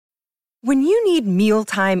When you need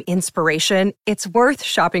mealtime inspiration, it's worth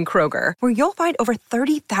shopping Kroger, where you'll find over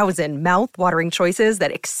 30,000 mouth-watering choices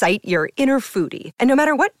that excite your inner foodie. And no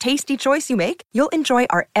matter what tasty choice you make, you'll enjoy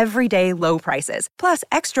our everyday low prices, plus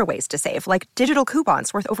extra ways to save, like digital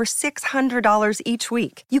coupons worth over $600 each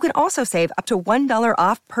week. You can also save up to $1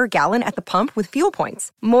 off per gallon at the pump with fuel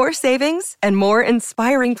points. More savings and more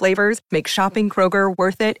inspiring flavors make shopping Kroger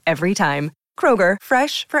worth it every time. Kroger,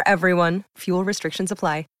 fresh for everyone. Fuel restrictions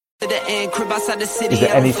apply. Is there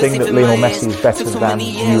anything that Lionel Messi is better than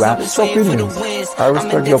you at? It's opinions. I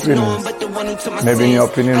respect your opinions. Maybe in your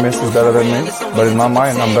opinion Messi is better than me, but in my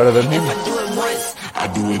mind I'm better than him. I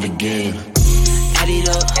do it again. Add it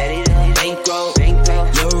up, bankroll,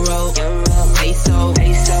 euro, peso,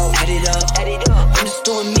 add it up, I'm just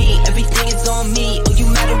doing me, everything is on me, oh you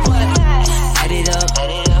matter what, add it up,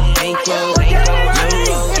 bankroll, euro,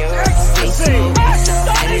 peso,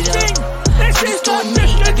 add it up. I'm just doing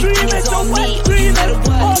me, everything is on me, no matter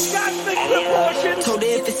what. Told her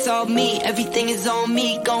if it's all me, everything is on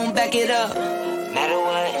me, gon' back it up. Matter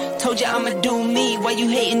what? Told you I'ma do me, why you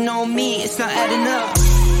hating on me? It's not adding up.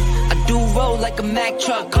 I do roll like a Mack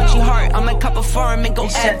truck, country heart, I might cop a farm and go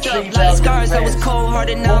act up. Like scars, I was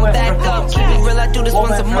cold-hearted, now I'm back up. Keep it real, I do this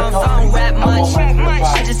once a month, I don't rap much.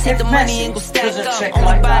 I just hit the money and go stack up.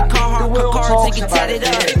 Only buy Carhartt cards and get tatted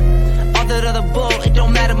up. All that other bull, it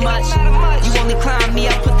don't matter much. You only climb me,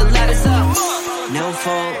 I put the ladders up. No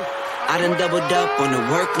fault, I done doubled up on the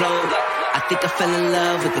workload. I think I fell in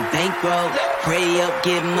love with the bankroll. Pray up,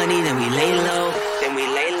 get money, then we lay low.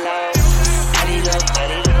 Add it up,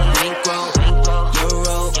 bankroll,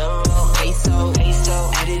 euro, peso,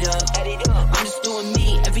 add it up. I'm just doing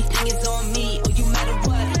me, everything is on me. Oh, you matter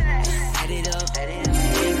what? Add it up,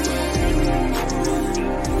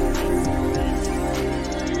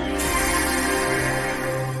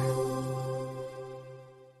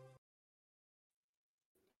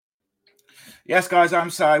 Yes, guys,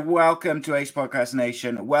 I'm Si. Welcome to Ace Podcast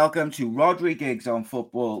Nation. Welcome to Rodri Gigs on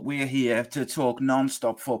Football. We're here to talk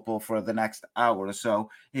non-stop football for the next hour or so.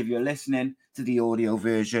 If you're listening to the audio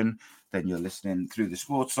version, then you're listening through the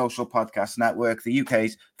Sports Social Podcast Network, the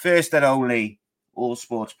UK's first and only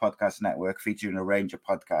all-sports podcast network featuring a range of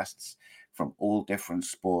podcasts from all different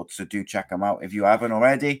sports. So do check them out if you haven't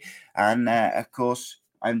already. And, of course,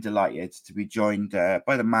 I'm delighted to be joined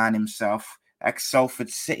by the man himself, ex-Salford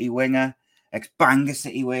City winger, ex-Bangor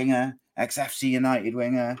City winger, ex-FC United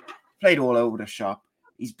winger, played all over the shop.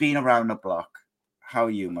 He's been around the block. How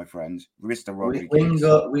are you, my friend? Mr. Rodri.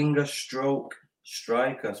 Winger, stroke,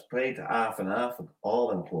 strikers, played half and half of all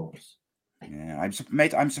them clubs. Yeah,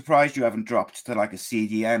 I'm surprised you haven't dropped to like a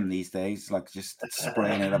CDM these days, like just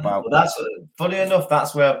spraying it about. Well, that's funny enough.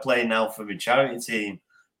 That's where I play now for my charity team.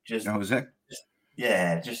 Just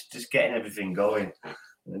getting everything going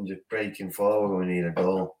and just breaking forward when we need a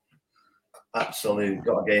goal. Absolutely,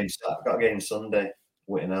 got a game Sunday.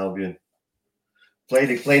 Whitton Albion. Played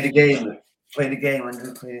the game. When did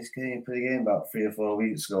we play this game? Played the game about 3 or 4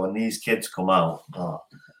 weeks ago, and these kids come out.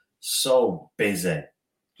 So busy.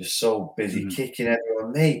 Just so busy, kicking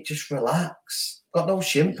everyone. Mate, just relax. Got no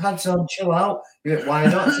shin pads on, chill out. You're like, why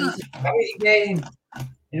not? It's a charity game.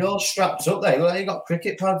 You're all strapped up there. You got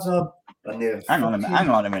cricket pads on. Hang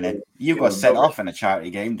on a minute. You got sent off in a charity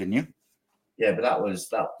game, didn't you? Yeah, but that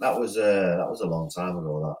was a long time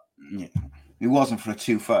ago. That. Yeah. It wasn't for a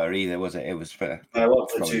 2-footer either, was it? It was for. No, it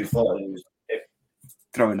wasn't for a 2-footer. It was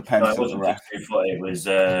throwing the pencil. No, it wasn't for 2-footer. It was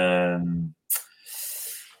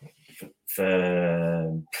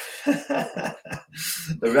for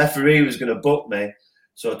the referee was going to book me,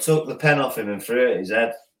 so I took the pen off him and threw it at his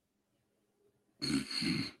head.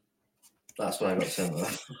 That's why I got sent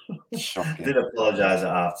off. I did apologise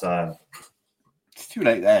at half time. It's too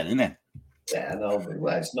late there, isn't it? Yeah, no,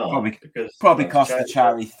 but it's not. Probably cost the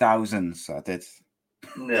charity thousands. I did.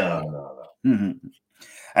 No.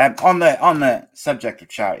 Mm-hmm. On the subject of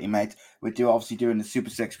charity, mate, we're obviously doing the Super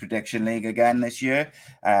 6 Prediction League again this year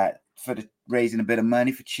for raising a bit of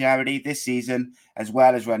money for charity this season, as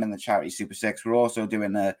well as running the Charity Super 6. We're also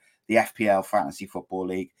doing the FPL Fantasy Football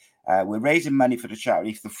League. We're raising money for the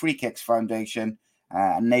charity for the Free Kicks Foundation,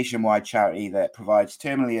 a nationwide charity that provides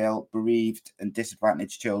terminally ill, bereaved and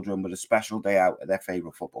disadvantaged children with a special day out at their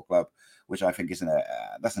favourite football club, which I think is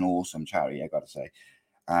that's an awesome charity, I got to say.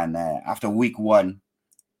 And after week 1,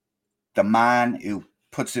 the man who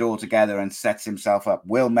puts it all together and sets himself up,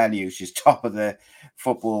 Will Melius, is top of the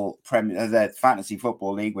the Fantasy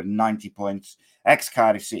Football League with 90 points.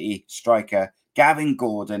 Ex-Cardiff City striker Gavin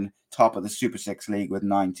Gordon, top of the Super 6 League with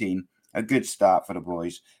 19. a good start for the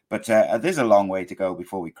boys. But there's a long way to go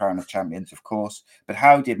before we crown the champions, of course. But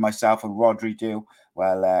how did myself and Rodri do?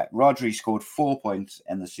 Well, Rodri scored 4 points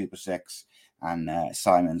in the Super 6, and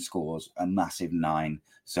Simon scores a massive 9.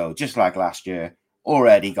 So just like last year,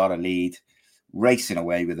 already got a lead, racing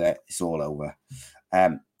away with it. It's all over.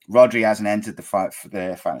 Rodri hasn't entered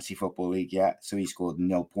the Fantasy Football League yet, so he scored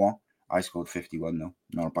 0 points. I scored 51, though.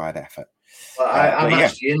 Not a bad effort. Well, I'm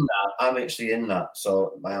actually in that. I'm actually in that.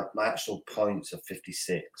 So my actual points are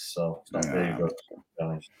 56. So it's not very good.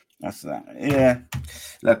 That's that. Yeah.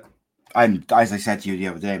 Look, as I said to you the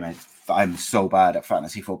other day, mate, I'm so bad at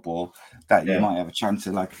fantasy football that you might have a chance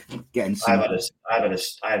of like getting some. I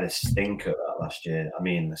had a stinker that last year. I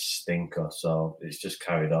mean, a stinker. So it's just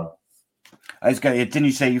carried on. Didn't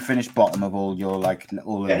you say you finished bottom of all your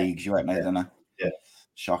all the leagues you went in, didn't I? Yeah.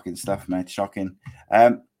 Shocking stuff, mate. Shocking.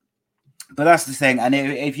 But that's the thing. And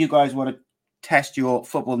if you guys want to test your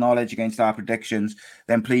football knowledge against our predictions,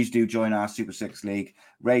 then please do join our Super 6 League.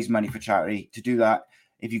 Raise money for charity. To do that,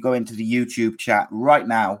 if you go into the YouTube chat right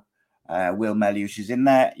now, Will Meliush is in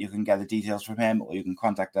there. You can get the details from him, or you can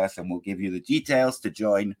contact us and we'll give you the details to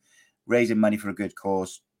join. Raising money for a good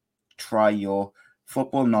cause. Try your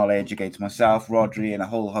football knowledge against myself, Rodri, and a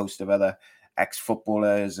whole host of other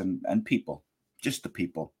ex-footballers and people. Just the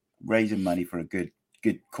people. Raising money for a good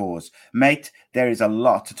cause. Mate, there is a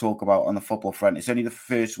lot to talk about on the football front. It's only the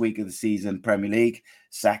first week of the season, Premier League,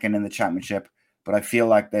 second in the Championship, but I feel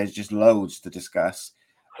like there's just loads to discuss.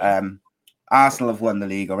 Arsenal have won the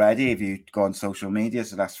league already, if you go on social media,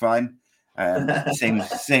 so that's fine. Same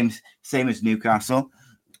as Newcastle.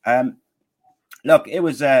 Look, it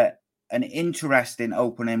was an interesting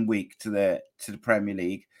opening week to the Premier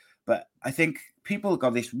League, but I think people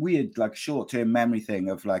got this weird short-term memory thing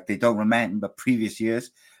of they don't remember previous years.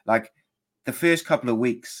 Like the first couple of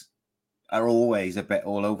weeks are always a bit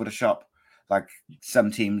all over the shop. Like some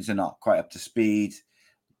teams are not quite up to speed,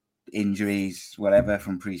 injuries, whatever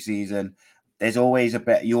from pre-season. There's always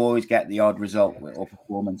you always get the odd result or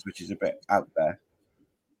performance which is a bit out there.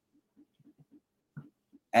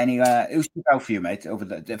 Who stood out for you, mate, over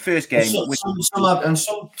the first game?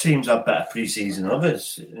 Some teams have better pre-season than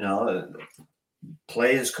others.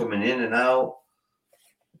 Players coming in and out.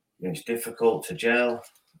 It's difficult to gel.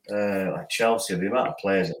 Like Chelsea, the amount of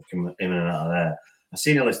players that come in and out of there. I've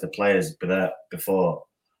seen a list of players before.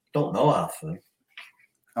 Don't know half of them.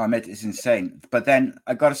 Oh, mate, it's insane. But then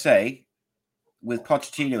I got to say, with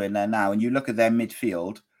Pochettino in there now, and you look at their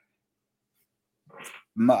midfield,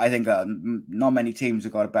 I think not many teams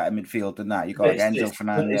have got a better midfield than that. You've got Enzo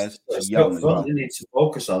Fernandez, young as well. They need to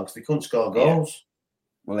focus on because they couldn't score goals. Yeah.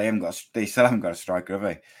 Well, they still haven't got a striker, have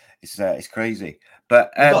they? It's crazy.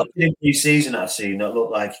 But got a pre-season I've seen that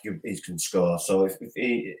looked like he can score. So if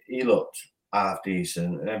he looked half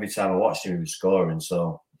decent, and every time I watched him, he was scoring.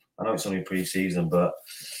 So I know it's only pre-season, but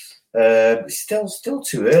it's still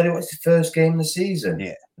too early. What's the first game of the season?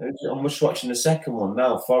 Yeah, I'm just watching the second one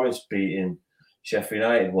now. Forest beating Sheffield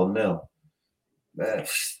United 1-0.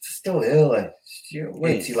 Still early.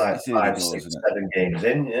 Wait till 5, 6, 7 games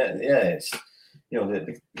in. Yeah. It's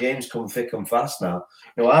the games come thick and fast now.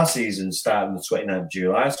 Our season's starting the 29th of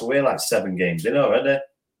July, so we're 7 games in already.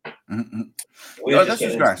 Mm-hmm. No, that's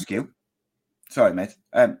just going to ask you. Sorry, mate.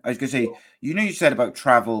 I was going to say, you said about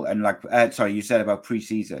travel and you said about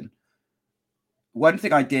pre-season. One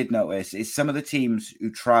thing I did notice is some of the teams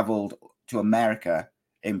who travelled to America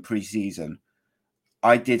in pre-season,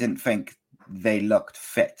 I didn't think they looked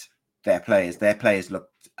fit. Their players looked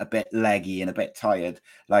a bit leggy and a bit tired.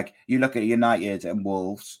 Like you look at United and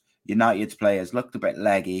Wolves, United's players looked a bit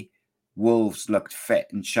leggy. Wolves looked fit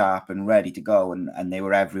and sharp and ready to go, and they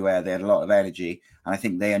were everywhere. They had a lot of energy, and I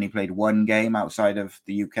think they only played 1 game outside of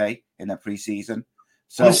the UK in their pre-season.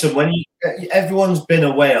 So listen, when everyone's been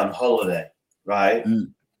away on holiday, right,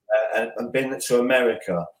 and been to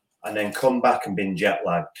America, and then come back and been jet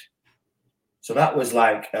lagged. So that was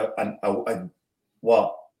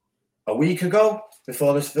a week ago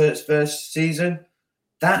before this first season.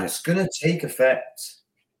 That's going to take effect.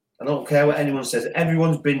 I don't care what anyone says.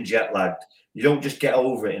 Everyone's been jet lagged. You don't just get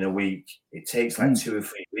over it in a week. It takes 2 or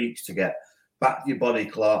 3 weeks to get back to your body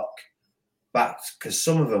clock. Because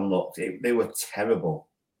some of them they were terrible.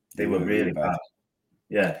 They were really bad.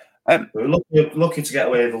 Yeah. We were lucky to get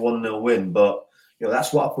away with a 1-0 win, but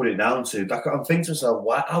that's what I put it down to. I'm thinking to myself,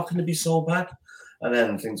 how can it be so bad? And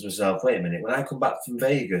then I think to myself, wait a minute, when I come back from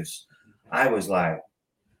Vegas, I was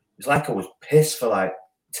it's like I was pissed for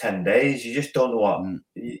 10 days. You just don't know what.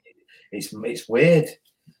 It's weird.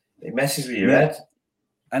 It messes with your head.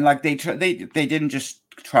 And they didn't just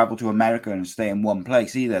travel to America and stay in one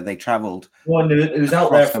place either. They travelled. Well, it was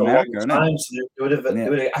out there for America, a long time, so they would have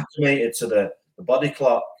acclimated to the body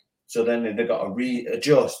clock. So then they got to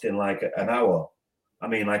readjust in like an hour. I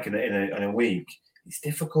mean, like in a week. It's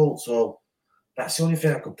difficult. So that's the only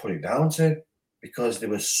thing I could put it down to, because they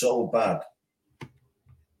were so bad.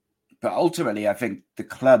 But ultimately, I think the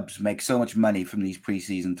clubs make so much money from these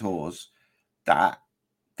pre-season tours that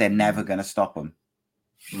they're never going to stop them.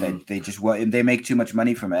 They just they make too much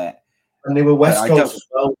money from it. And they were West Coast as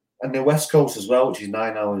well. And they're West Coast as well, which is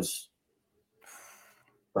 9 hours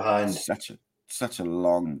behind. Such a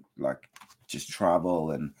long, like, just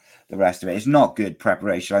travel and the rest of it. It's not good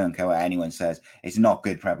preparation. I don't care what anyone says. It's not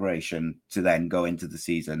good preparation to then go into the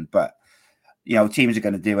season. But, teams are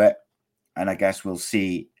going to do it. And I guess we'll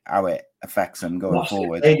see how it affects them going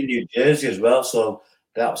forward. They played in New Jersey as well, so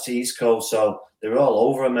that's the East Coast. So they're all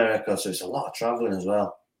over America. So it's a lot of traveling as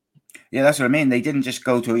well. Yeah, that's what I mean. They didn't just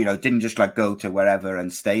go to, didn't just like go to wherever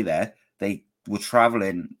and stay there. They were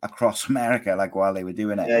traveling across America, like while they were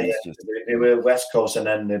doing it. Yeah. They were West Coast, and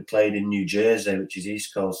then they played in New Jersey, which is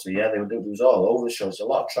East Coast. So yeah, it was all over the show. It's a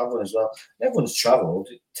lot of traveling as well. Everyone's travelled.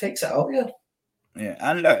 It takes it out, yeah. Yeah,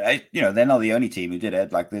 and look, they're not the only team who did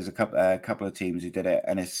it. Like, there's a couple of teams who did it,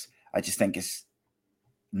 and I just think it's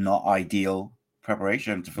not ideal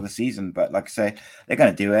preparation for the season. But like I say, they're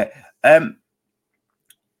going to do it.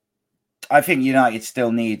 I think United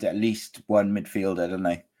still need at least one midfielder, don't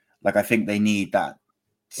they? Like, I think they need that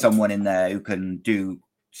someone in there who can do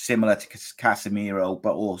similar to Casemiro,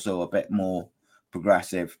 but also a bit more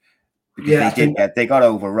progressive. Because they got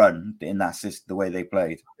overrun in that system, the way they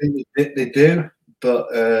played. They do,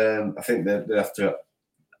 but I think they have to.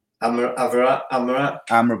 Amrabat,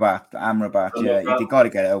 yeah, they got to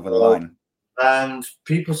get it over the line. And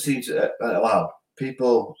people seem to he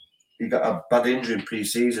got a bad injury in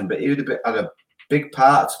pre-season, but he had a big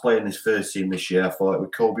part to play in his first team this year. I thought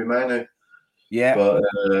with Kobe Manu. Yeah, but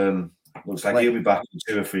looks like he'll be back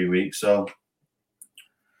in 2 or 3 weeks. So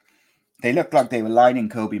they looked like they were lining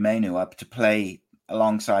Kobe Manu up to play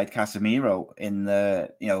alongside Casemiro in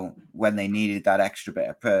the when they needed that extra bit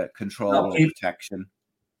of control and protection.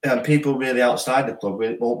 And people really outside the club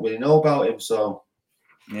won't really know about him. So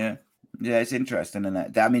yeah, it's interesting, isn't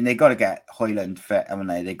it? I mean, they got to get Højlund fit, haven't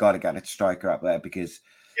they? They got to get a striker up there because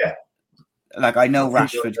like, I know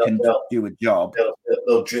Rashford can do a job.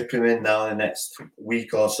 They'll drip him in now in the next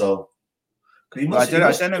week or so. I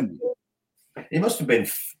don't know. He must have been.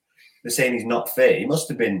 They're saying he's not fit. He must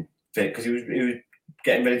have been fit because he was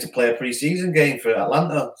getting ready to play a pre-season game for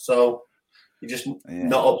Atlanta. So he's just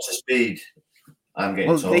not up to speed. I'm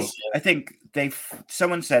getting told. I think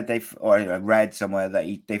someone said or I read somewhere that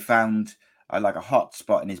they found like a hot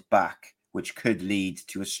spot in his back, which could lead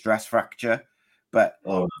to a stress fracture. But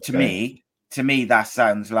to me, that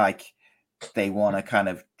sounds like they want to kind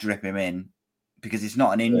of drip him in because it's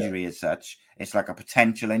not an injury as such. It's like a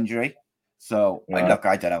potential injury. So I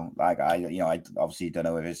don't know. Like I obviously don't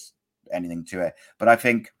know if there's anything to it, but I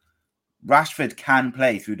think Rashford can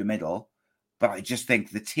play through the middle. But I just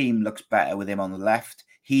think the team looks better with him on the left.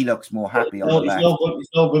 He looks more happy on the left. He's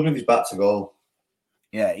no good with his back to goal.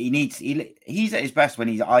 Yeah, he's at his best when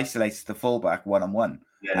he isolates the fullback one-on-one.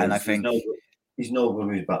 Yeah, and I think he's no good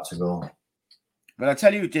with his back to goal. But I'll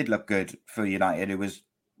tell you who did look good for United. It was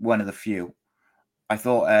one of the few. I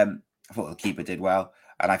thought the keeper did well,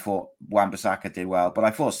 and I thought Wan-Bissaka did well. But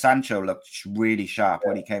I thought Sancho looked really sharp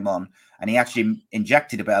when he came on, and he actually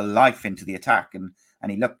injected a bit of life into the attack, and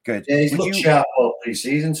he looked good. Yeah, he's looked sharp all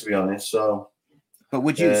pre-season, to be honest. So, but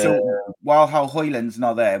would you? So while Højlund's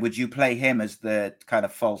not there, would you play him as the kind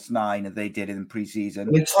of false nine that they did in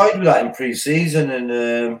pre-season? We tried with that in pre-season,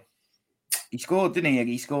 and he scored, didn't he?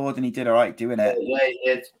 He scored, and he did all right doing it. Yeah, he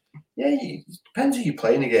did. Yeah, it depends who you're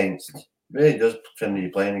playing against. It really does depend who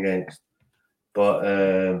you're playing against.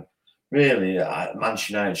 But really,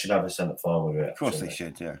 Manchester United should have a centre forward. Of course, they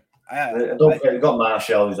should. Yeah. Don't forget, you've got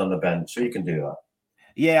Martial who's on the bench, so you can do that.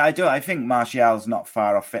 Yeah, I do. I think Martial's not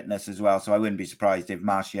far off fitness as well, so I wouldn't be surprised if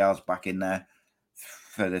Martial's back in there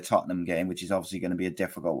for the Tottenham game, which is obviously going to be a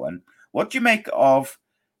difficult one. What do you make of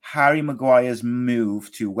Harry Maguire's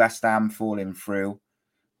move to West Ham falling through?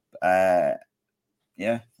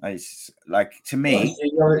 It's like, to me.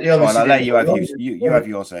 I'll let you have you have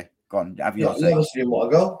your say. Go on, have your say. You obviously didn't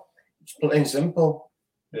want to go. It's plain simple.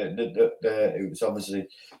 It was obviously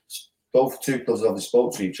both two clubs obviously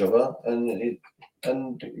spoke to each other, and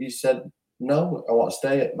he said, "No, I want to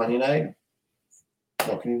stay at Man United."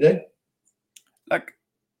 What can you do? Like,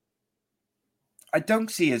 I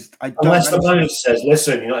don't see as unless the manager says,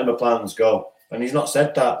 "Listen, you're not in my plans, go," and he's not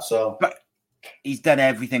said that. So, but he's done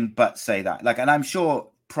everything but say that. Like, and I'm sure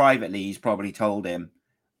privately he's probably told him,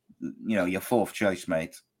 your fourth choice,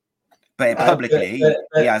 mate. But publicly,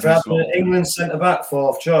 he hasn't. For having England centre back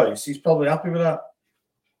fourth choice, he's probably happy with that.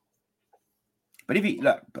 But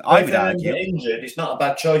I would argue injured. It's not a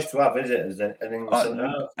bad choice to have, is it? As an England centre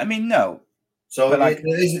half. I mean, no. So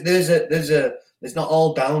there's not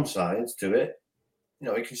all downsides to it.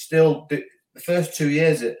 He can still do the first 2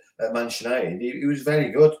 years at Manchester United. He was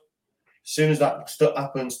very good. As soon as that stuff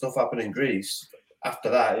happened in Greece, after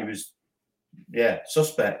that he was,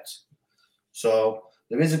 suspect. So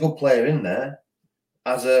there is a good player in there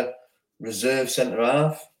as a reserve centre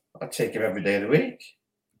half. I'd take him every day of the week.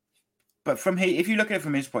 But if you look at it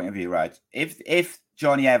from his point of view, right? If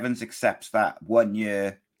Johnny Evans accepts that 1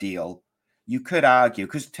 year deal, you could argue,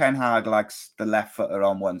 because Ten Hag likes the left footer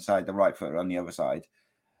on one side, the right footer on the other side.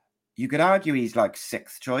 You could argue he's like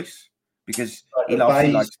sixth choice because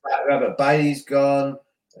Bailly's gone.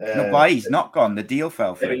 No, Bailly's not gone. The deal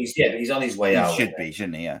fell through. He's on his way out. He should be,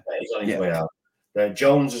 shouldn't he? Yeah, he's on his way out.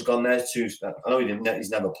 Jones has gone. There's two. I know he's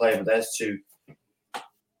never played, but there's two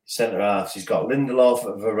centre halves. He's got Lindelof,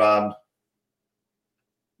 Varane,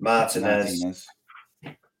 Martinez,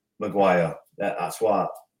 Maguire. That's what.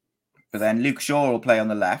 But then Luke Shaw will play on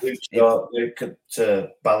the left. To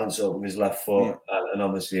balance up with his left foot, and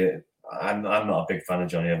obviously, I'm not a big fan of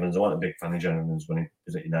Johnny Evans. I wasn't a big fan of Johnny Evans when he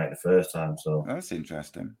was at United the first time. So that's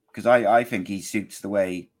interesting because I think he suits the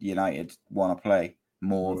way United want to play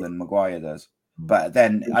more than Maguire does. But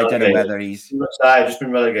then I don't know whether he's just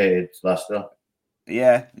been relegated last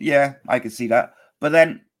year. Yeah, I can see that. But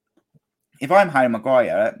then, if I'm Harry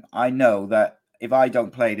Maguire, I know that if I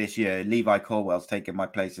don't play this year, Levi Colwell's taking my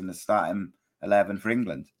place in the starting 11 for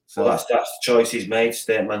England. So that's the choice he's made: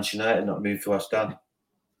 stay at Manchester United, not move to West Ham.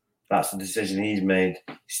 That's the decision he's made.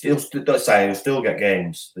 He'll still get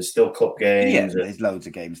games. There's still cup games. Yeah, there's loads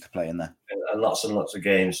of games to play in there, and lots of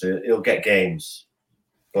games. So he'll get games,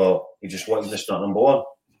 but he's just not number one.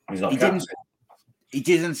 He's not. He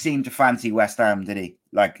didn't seem to fancy West Ham, did he?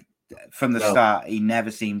 Like from the start, he never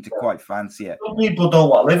seemed to quite fancy it. Some people don't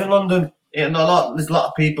want to live in London. There's a lot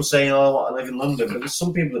of people saying, "Oh, I want to live in London," but there's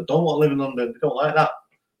some people that don't want to live in London. They don't like that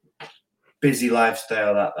busy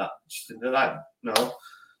lifestyle. They're like, no.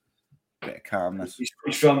 Bit of calmness.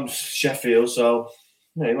 He's from Sheffield, so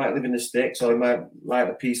he might live in the sticks, or he might like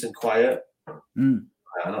the peace and quiet.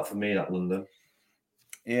 Not for me, that London.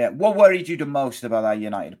 Yeah. What worried you the most about that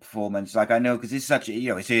United performance? Like, I know because it's such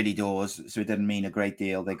it's early doors, so it didn't mean a great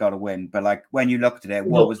deal. They got to win, but like when you looked at it,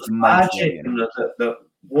 what was the most worrying? The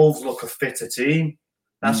Wolves look a fitter team.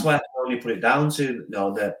 That's why I can only put it down to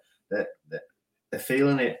they're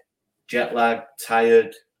feeling it, jet lag,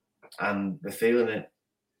 tired, and they're feeling it.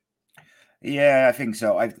 Yeah, I think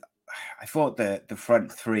so. I thought the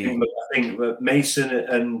front three. I think Mason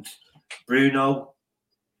and Bruno,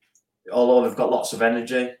 although they've got lots of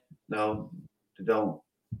energy, no, they don't.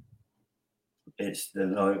 They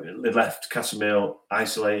left Casemiro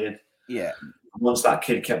isolated. Yeah. Once that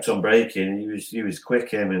kid kept on breaking, he was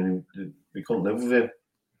quick, and we couldn't live with him.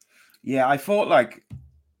 Yeah, I thought like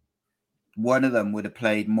one of them would have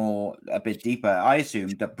played a bit deeper. I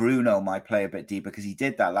assumed that Bruno might play a bit deeper because he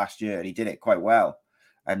did that last year and he did it quite well.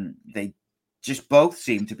 And they just both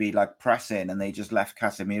seemed to be like pressing, and they just left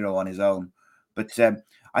Casemiro on his own. But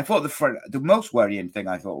I thought the most worrying thing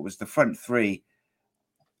I thought was the front three.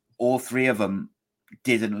 All three of them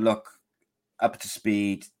didn't look up to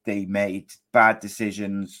speed. They made bad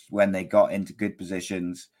decisions when they got into good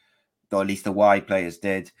positions, or at least the wide players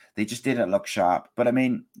did. They just didn't look sharp. But I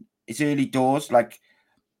mean, it's early doors. Like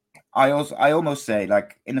I almost say,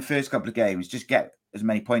 like in the first couple of games, just get as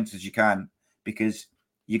many points as you can, because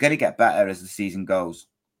you're going to get better as the season goes.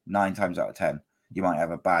 9 times out of 10, you might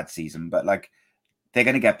have a bad season, but like they're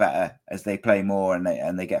going to get better as they play more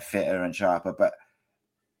and they get fitter and sharper. But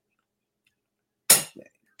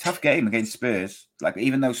tough game against Spurs. Like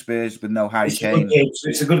even though Spurs with no Harry Kane,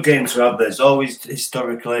 it's a good game to have. There's always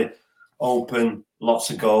historically open, lots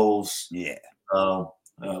of goals. Yeah.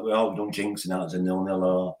 We all don't jinx it out as a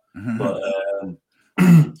 0-0, but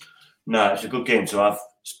no, it's a good game to have.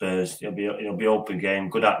 Spurs, it'll be open game,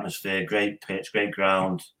 good atmosphere, great pitch, great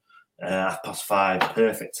ground. 5:30,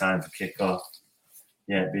 perfect time for kickoff.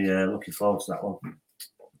 Yeah, be looking forward to that one.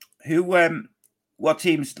 What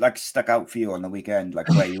teams like stuck out for you on the weekend? Like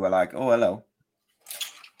where you were like, oh hello,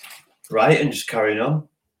 right, and just carrying on.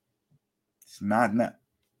 It's mad, isn't it?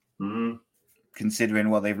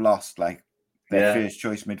 Considering what they've lost, like their first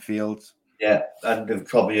choice midfield. Yeah, and they've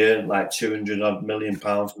probably earned like £200 million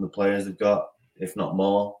from the players they've got, if not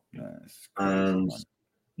more. And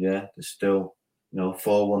they're still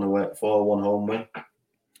 4-1 away, 4-1 home win.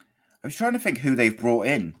 I was trying to think who they've brought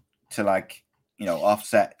in to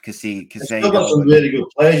offset Casado. They've still got some really good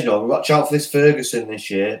players. We've got Chalflis Ferguson this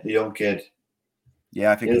year, the young kid.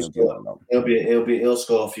 Yeah, I think he'll do that. He'll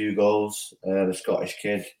score a few goals. The Scottish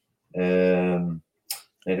kid.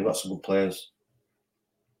 They've got some good players.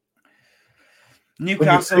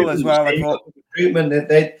 Newcastle as well. I thought recruitment.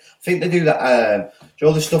 I think they do that. Do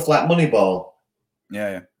all the stuff like Moneyball?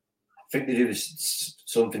 Yeah. I think they do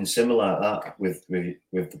something similar like that with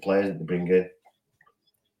the players that they bring in.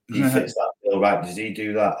 He fits that bill, right? Does he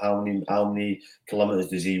do that? How many kilometers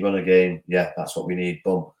does he run a game? Yeah, that's what we need.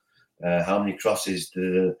 Boom. How many crosses?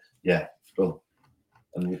 Boom.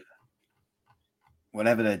 And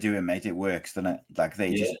whatever they're doing, mate, it works, doesn't it? Like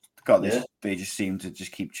they just got this. Yeah. They just seem to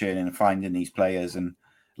just keep churning and finding these players, and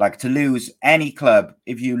like to lose any club,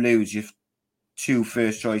 if you lose your 2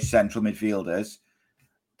 first-choice central midfielders,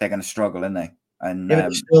 they're going to struggle, aren't they? And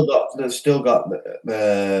they've still got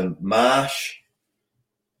Marsh.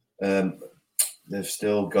 They've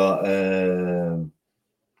still got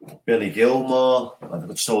Billy Gilmore. I've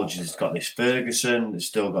got soldiers. Got this Ferguson. They've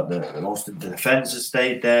still got most of the defence has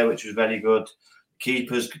stayed there, which was very good.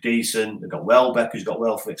 Keepers decent. They've got Welbeck, who's got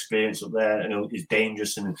wealth of experience up there, and he's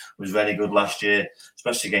dangerous and was very good last year,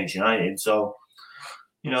 especially against United. So,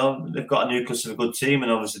 they've got a nucleus of a good team,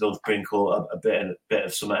 and obviously they'll sprinkle a bit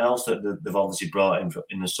of something else that they've obviously brought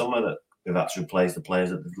in the summer that they've had to replace the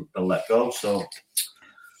players that they'll let go. So,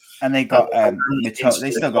 and they got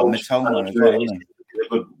they still got Mitoma as well, haven't they? A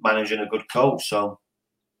good manager and a good coach. So,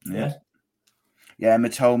 yeah,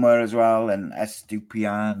 Mitoma as well, and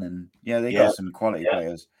Estupiñán, and they got some quality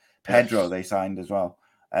players. Pedro they signed as well.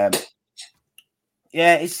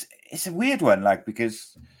 It's a weird one,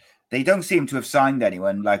 because they don't seem to have signed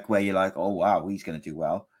anyone where you're like, oh wow, he's going to do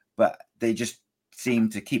well, but they just seem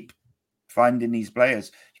to keep finding these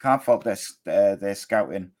players. You can't fault their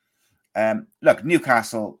scouting. Look,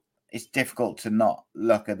 Newcastle. It's difficult to not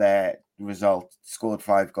look at their result. Scored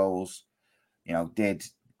 5 goals, did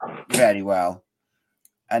very well.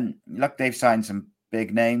 And look, they've signed some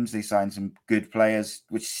big names. They signed some good players,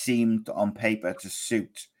 which seemed on paper to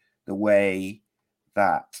suit the way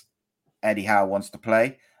that Eddie Howe wants to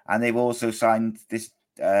play. And they've also signed this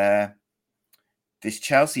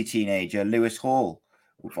Chelsea teenager, Lewis Hall,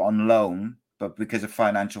 on loan. But because of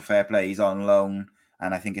financial fair play, he's on loan.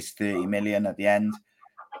 And I think it's 30 million at the end.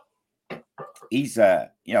 He's,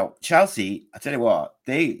 Chelsea, I tell you what,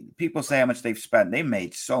 people say how much they've spent. They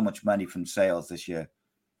made so much money from sales this year.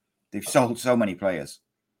 They've sold so many players.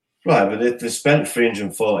 Right, but they spent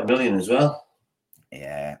 340 million as well.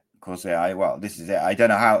 Yeah, of course. This is it. I don't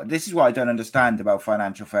know how. This is what I don't understand about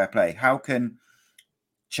financial fair play. How can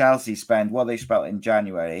Chelsea spend what they spent in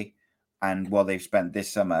January and what they've spent this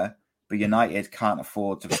summer, but United can't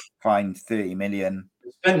afford to find 30 million?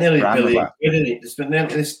 They spent nearly $1 billion quid.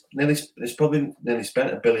 It's probably nearly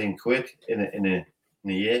spent $1 billion quid in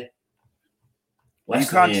a year.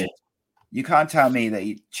 You can't tell me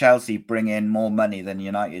that Chelsea bring in more money than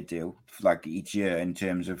United do, each year in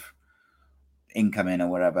terms of incoming or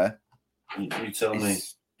whatever. You tell me.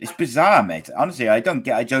 It's bizarre, mate. Honestly, I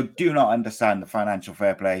do not understand the financial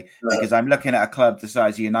fair play because I'm looking at a club the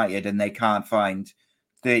size of United and they can't find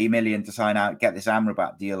 30 million to sign out, get this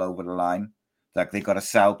Amrabat deal over the line. They've got to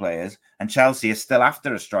sell players, and Chelsea is still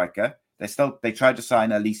after a striker. They tried to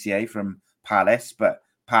sign Alicia from Palace, but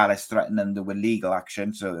Palace threatened them with legal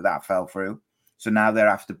action, so that fell through. So now they're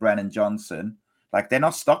after Brennan Johnson. They're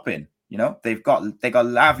not stopping. They got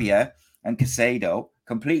Lavia and Casado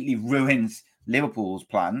completely ruins Liverpool's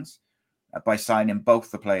plans by signing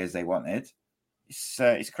both the players they wanted.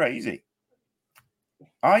 It's crazy.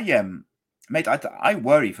 I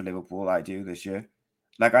worry for Liverpool. I do this year.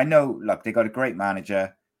 I know, they got a great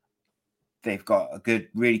manager. They've got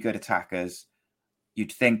really good attackers.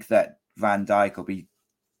 You'd think that Van Dijk will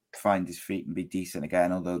find his feet and be decent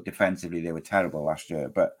again, although defensively they were terrible last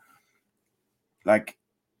year. But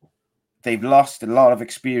they've lost a lot of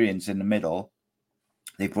experience in the middle.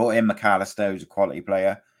 They brought in McAllister, who's a quality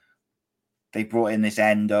player. They brought in this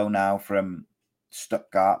Endo now from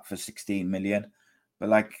Stuttgart for 16 million.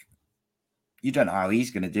 But you don't know how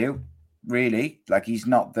he's going to do, really. He's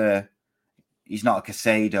not a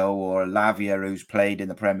Casado or a Lavia who's played in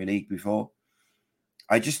the Premier League before.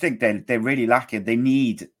 I just think they're really lacking. They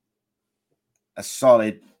need a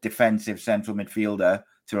solid defensive central midfielder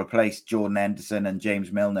to replace Jordan Henderson and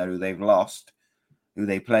James Milner, who they've lost, who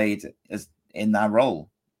they played as in that role.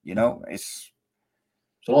 It's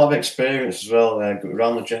a lot of experience as well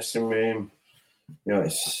around the dressing room.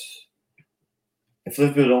 It's if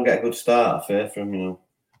Liverpool don't get a good start, I fear for them.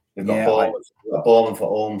 We've got Bournemouth for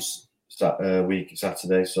Holmes week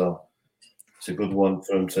Saturday, so it's a good one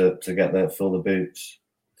for them to get there, fill the boots.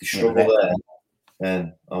 If they struggle there,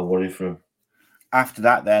 then I'll worry for them. After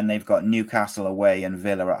that, then they've got Newcastle away and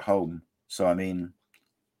Villa at home. So I mean,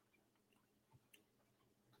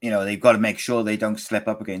 they've got to make sure they don't slip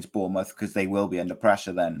up against Bournemouth, because they will be under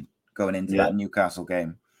pressure then going into that Newcastle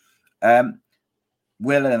game.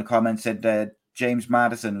 Will in the comments said James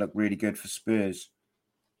Maddison looked really good for Spurs.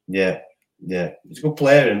 Yeah, he's a good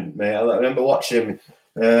player, mate. I remember watching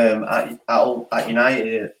him at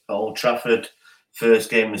United at Old Trafford, first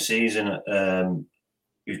game of the season.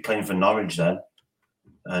 He was playing for Norwich then,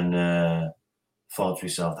 and thought to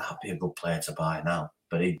myself, that'd be a good player to buy now.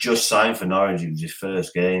 But he just signed for Norwich. It was his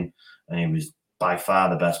first game, and he was by far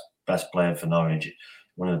the best player for Norwich,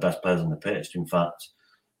 one of the best players on the pitch, in fact.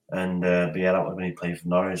 And but yeah, that was when he played for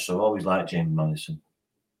Norwich. So I always liked James Maddison.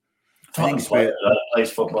 I think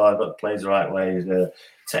plays football, but plays the right way. He's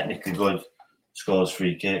technically good, scores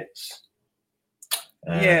free kicks.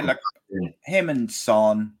 Like him and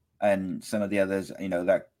Son and some of the others,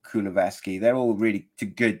 that Kuleveski, they're all really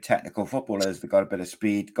good technical footballers. They've got a bit of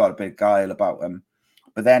speed, got a bit of guile about them.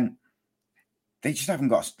 But then they just haven't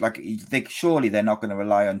got, surely they're not going to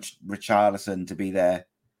rely on Richarlison to be their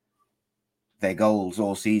goals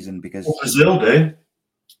all season, because Brazil do.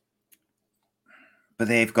 But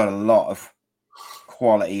they've got a lot of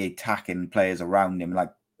quality attacking players around him. Like,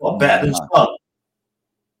 what, better than Son?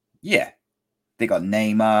 Yeah. They got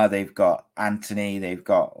Neymar, they've got Anthony, they've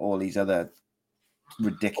got all these other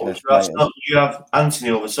ridiculous players. You have Anthony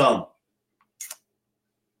over Son.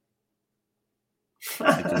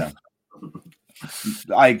 I don't know.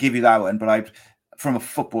 I give you that one, but from a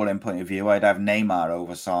footballing point of view, I'd have Neymar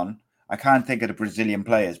over Son. I can't think of the Brazilian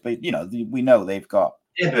players, but we know they've got.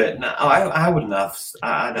 Yeah, but no, I wouldn't have.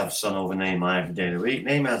 I'd have Son over Neymar every day of the week.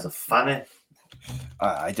 Neymar's a fanny.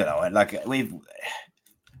 I don't know. Like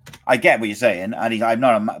I get what you're saying, and I'm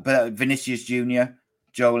not. But Vinicius Junior,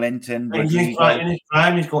 Joe Linton, in his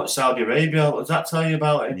prime, he's got Saudi Arabia. What does that tell you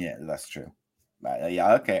about it? Yeah, that's true.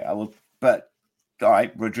 Yeah, okay. I will, but all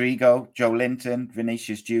right, Rodrigo, Joe Linton,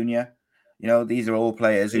 Vinicius Junior. These are all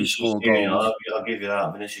players who score goals. I'll give you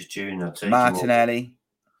that. Vinicius Junior, Martinelli,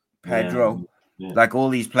 Pedro. Yeah. Like all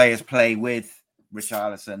these players play with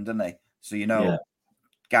Richarlison, don't they? So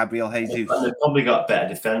Gabriel Jesus. And they've probably got better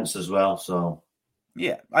defence as well. So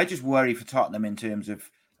yeah, I just worry for Tottenham in terms of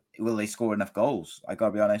will they score enough goals? I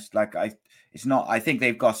gotta be honest. It's not. I think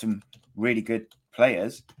they've got some really good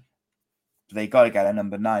players. They got to get a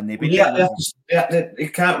number 9. They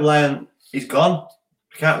can't rely on. He's gone.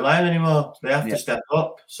 They can't rely on anymore. They have to step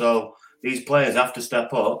up. So these players have to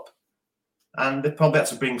step up. And they probably have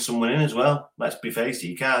to bring someone in as well. Let's be faced.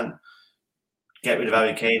 You can't get rid of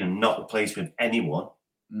Harry Kane and not replace with anyone.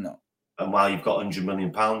 No. And while you've got £100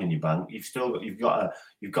 million in your bank, you've got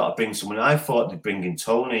to bring someone in. I thought they'd bring in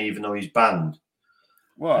Tony, even though he's banned.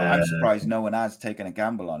 Well, I'm surprised no one has taken a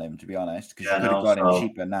gamble on him, to be honest, because you could have got him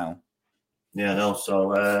cheaper now. Yeah, no.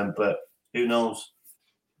 So, but who knows?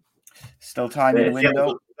 Still time in the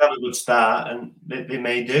window. They have a good start, and they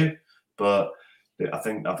may do, but. I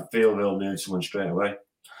feel they'll need someone straight away.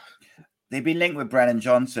 They've been linked with Brennan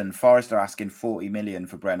Johnson. Forest are asking 40 million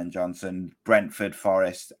for Brennan Johnson. Brentford,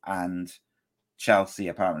 Forest, and Chelsea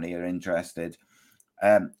apparently are interested.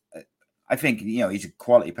 I think he's a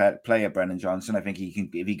quality player, Brennan Johnson. I think he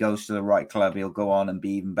can, if he goes to the right club, he'll go on and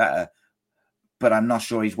be even better. But I'm not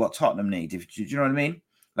sure he's what Tottenham need. Do you know what I mean?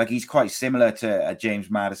 Like he's quite similar to a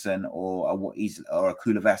James Maddison or a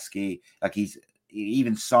Kuleveski. Like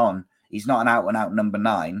even Son. He's not an out-and-out number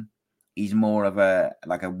 9. He's more of a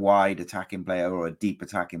wide attacking player or a deep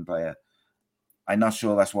attacking player. I'm not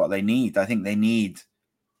sure that's what they need. I think they need,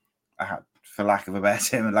 for lack of a better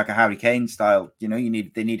term, like a Harry Kane style. They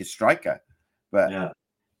need a striker, but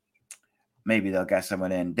maybe they'll get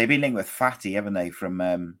someone in. They've been linked with Fati, haven't they, from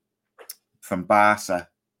Barca?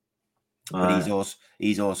 But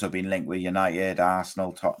he's also been linked with United,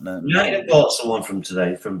 Arsenal, Tottenham. United bought someone from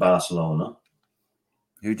Barcelona.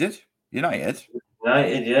 Who did? United,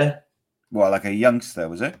 yeah. Well, like a youngster,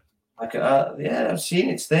 was it? I've seen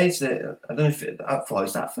it states that I don't know I thought,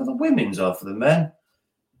 is that for the women's or for the men?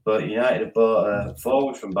 But United have bought a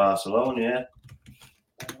forward from Barcelona, yeah.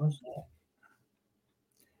 What was that?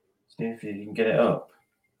 See if you can get it up.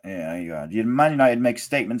 Yeah, you are. Man United make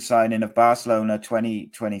statement signing of Barcelona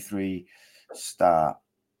 2023 start.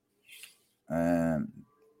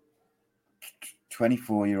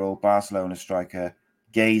 24-year-old Barcelona striker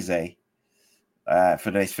Geze.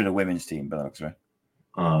 For the women's team, but that looks right.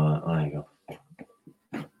 Oh, there you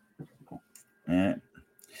go. Yeah.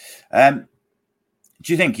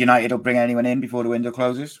 Do you think United will bring anyone in before the window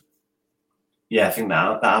closes? Yeah, I think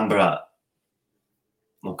that Amberat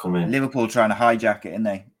will come in. Liverpool trying to hijack it, isn't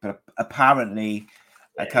they? But apparently,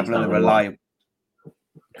 a couple of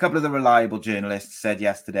the reliable journalists said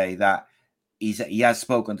yesterday that he has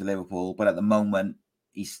spoken to Liverpool, but at the moment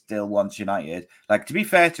he still wants United. Like, to be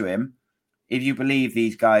fair to him, if you believe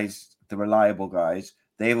these guys, the reliable guys,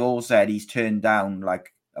 they've all said he's turned down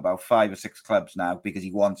like about 5 or 6 clubs now because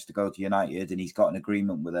he wants to go to United and he's got an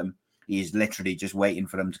agreement with them. He's literally just waiting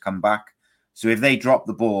for them to come back. So if they drop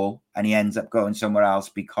the ball and he ends up going somewhere else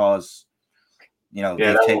because,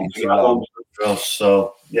 they've taken too long. For us.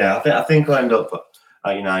 So I think we'll end up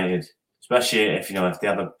at United, especially if they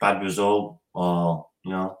have a bad result or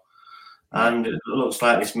and it looks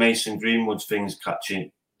like this Mason Greenwood thing's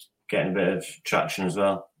getting a bit of traction as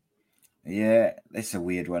well. Yeah, it's a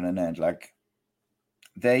weird one, isn't it? Like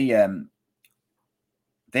they've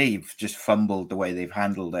just fumbled the way they've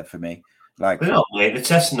handled it for me. Like, they're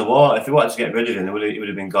testing the water. If they wanted to get rid of him, he would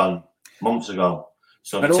have been gone months ago.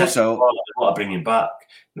 So, but also, they want to bring him back.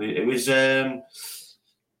 It was. I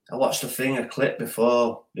watched a clip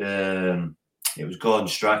before. It was Gordon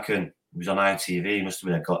Strachan. It was on ITV. It must have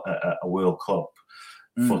been a World Cup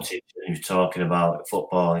footage. He was talking about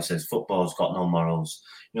football. He says football's got no morals.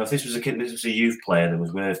 If this was a youth player that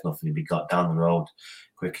was worth nothing, he'd be got down the road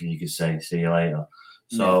quicker. You could say, "See you later."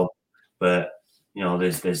 So, but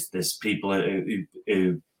there's people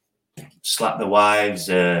who slap their wives,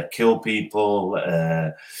 kill people,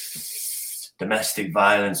 domestic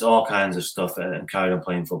violence, all kinds of stuff, and carried on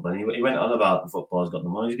playing football. And he went on about the football's got the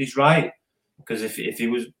money. He's right, because if he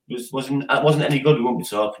wasn't any good, we wouldn't be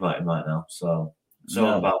talking about him right now. So it's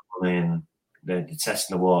all about money, and they're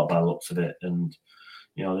testing the water by the looks of it. And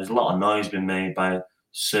there's a lot of noise being made by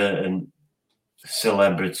certain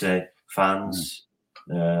celebrity fans.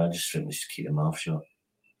 I just think they should keep their mouth shut.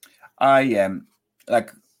 I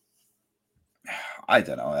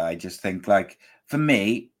don't know. I just think, like, for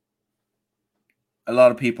me, a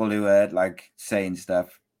lot of people who are like saying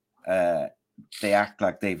stuff, they act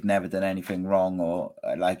like they've never done anything wrong, or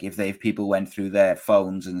like if people went through their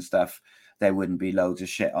phones and stuff, there wouldn't be loads of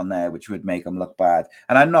shit on there which would make them look bad.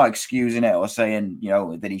 And I'm not excusing it or saying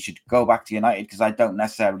that he should go back to United, because I don't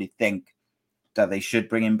necessarily think that they should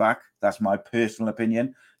bring him back. That's my personal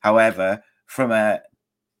opinion. However, from a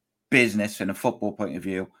business and a football point of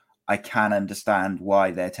view, I can understand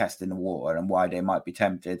why they're testing the water and why they might be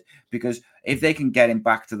tempted, because if they can get him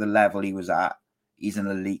back to the level he was at, he's an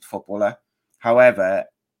elite footballer. However,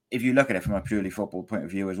 if you look at it from a purely football point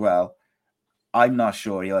of view as well, I'm not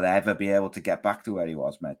sure he'll ever be able to get back to where he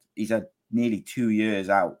was, mate. He's had nearly 2 years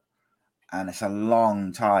out, and it's a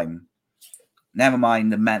long time. Never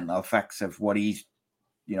mind the mental effects of what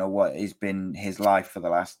what has been his life for the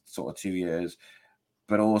last sort of 2 years,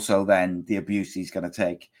 but also then the abuse he's going to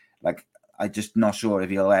take. Like, I'm just not sure if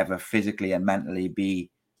he'll ever physically and mentally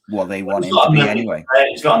be what they want him to be anyway.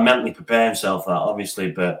 He's got to mentally prepare himself for that,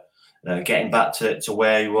 obviously, but getting back to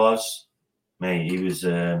where he was, mate, he's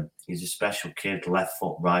a special kid, left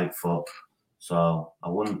foot, right foot. So I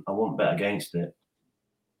wouldn't bet against it.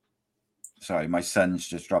 Sorry, my son's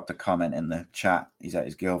just dropped a comment in the chat. He's at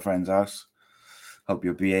his girlfriend's house. Hope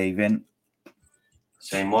you're behaving.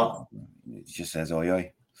 Saying what? He just says, oi,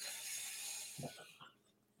 oi.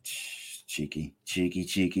 Cheeky.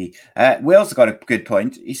 Will's got a good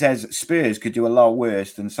point. He says Spurs could do a lot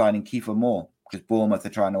worse than signing Kiefer Moore, because Bournemouth are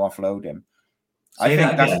trying to offload him. I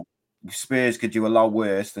think Spurs could do a lot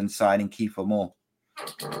worse than signing Kiefer Moore.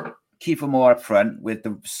 Kiefer Moore up front with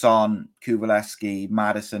the Son, Kubalewski,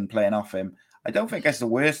 Maddison playing off him. I don't think that's the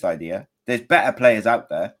worst idea. There's better players out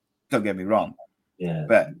there. Don't get me wrong. Yeah,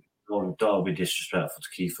 but don't be disrespectful to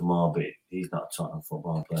Kiefer Moore, but he's not a Tottenham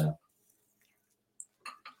football player.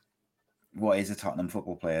 What is a Tottenham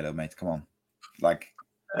football player, though, mate? Come on, like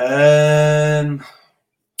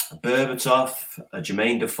Berbatov,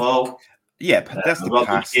 Jermaine Defoe. Yeah, but that's the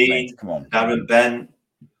past, mate. Come on, Darren Bent,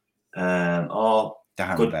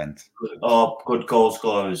 good goal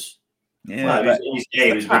scorers. Yeah, well, in his day,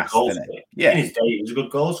 he was a good goal scorer. Yeah, in his day, he was a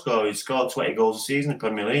good goal scorer. He scored 20 goals a season in the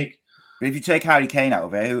Premier League. But if you take Harry Kane out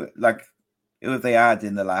of it, who have they had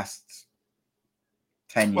in the last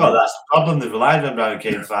 10 years? Well, that's the problem. They've relied on Harry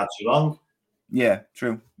Kane far too long. Yeah,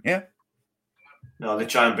 true. Yeah. No, they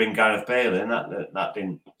try and bring Gareth Bale in. That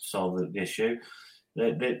didn't solve the issue.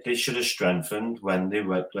 They should have strengthened when they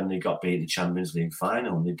got beat in the Champions League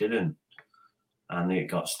final, and they didn't. And it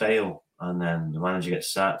got stale. And then the manager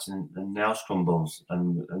gets sacked, and the house crumbles,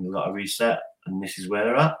 and they've got to reset. And this is where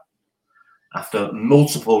they're at. After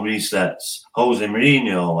multiple resets, Jose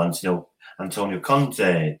Mourinho, Antonio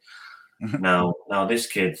Conte, now this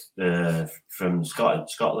kid from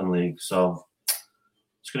Scotland League, so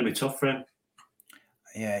it's going to be tough for him.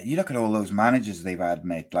 Yeah, you look at all those managers they've had,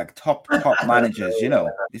 mate. Like top managers,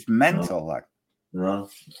 it's mental. Like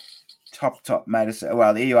top medicine.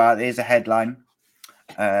 Well, here you are. There's a headline.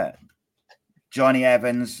 Johnny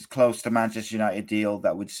Evans close to Manchester United deal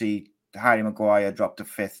that would see Harry Maguire drop to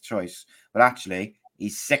 5th choice, but actually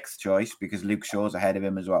he's 6th choice because Luke Shaw's ahead of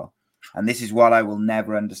him as well. And this is what I will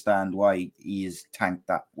never understand, why he has tanked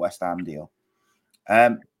that West Ham deal.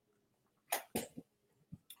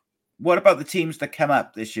 What about the teams that come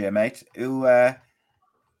up this year, mate? Who,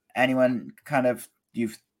 anyone kind of,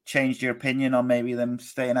 you've changed your opinion on maybe them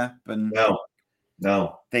staying up? And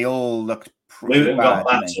No. They all looked pretty Luton bad. got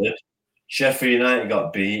battered. Sheffield United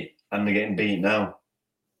got beat, and they're getting beat now.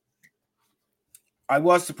 I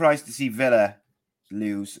was surprised to see Villa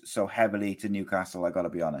lose so heavily to Newcastle, I got to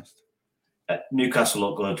be honest. Newcastle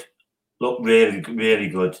look good. Look really, really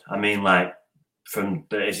good. I mean, like,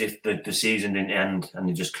 as if the season didn't end and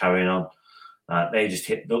they're just carrying on. They just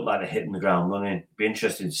look like they're hitting the ground running. Be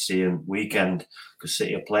interested to see them weekend, because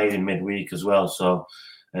City are playing in midweek as well. So,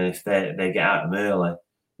 and if they get out of them early,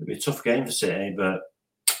 it'd be a tough game for City. But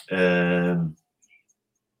it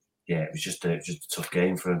was just a tough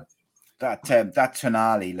game for him. That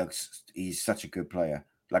Tonali he's such a good player.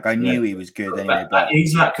 Like, I knew he was good anyway. But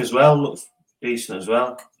Isak as well looks decent as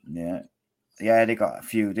well. Yeah, they got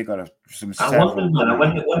some. I wonder, man,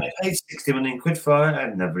 when they paid 60 million quid for it,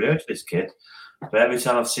 I've never heard of this kid. But every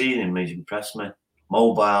time I've seen him, he's impressed me.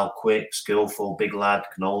 Mobile, quick, skillful, big lad,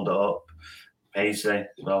 can hold it up, pacey,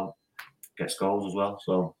 well, gets goals as well.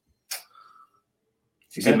 So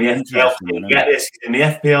he's in the FPL team. Get this, he's in the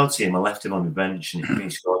FPL team. I left him on the bench and he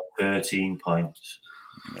scored 13 points.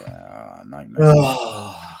 Yeah, nightmare.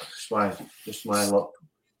 Just my luck.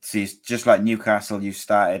 See, it's just like Newcastle, you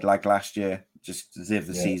started like last year, just as if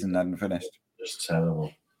the season hadn't finished. Just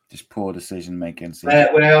terrible. Just poor decision making.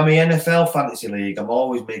 When I'm in the NFL fantasy league, I'm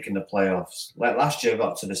always making the playoffs. Like last year, I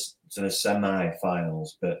got to the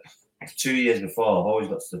semi-finals, but 2 years before, I've always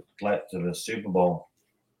got to the Super Bowl.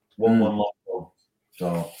 1-1 lost one.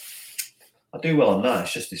 So I do well on that.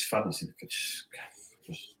 It's just this fantasy, just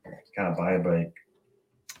can't buy a break.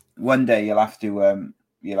 One day you'll have to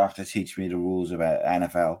teach me the rules about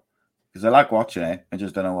NFL, because I like watching it. I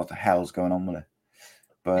just don't know what the hell's going on with it.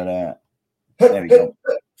 But there we go.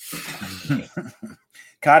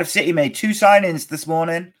 Cardiff City made 2 signings this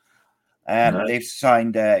morning. They've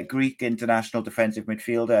signed Greek international defensive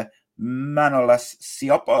midfielder Manolas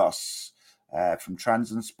Siopoulos from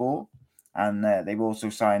Trabzonspor, and they've also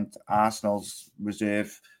signed Arsenal's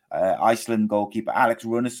reserve Iceland goalkeeper Alex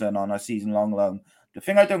Runarsson on a season-long loan. The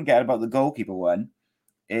thing I don't get about the goalkeeper one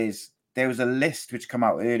is there was a list which came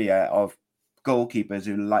out earlier of goalkeepers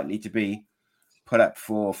who are likely to be put up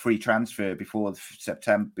for free transfer before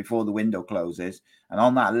the window closes, and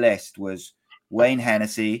on that list was Wayne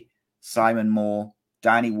Hennessy, Simon Moore,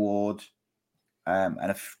 Danny Ward, and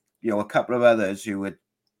a couple of others who would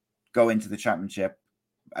go into the championship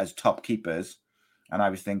as top keepers. And I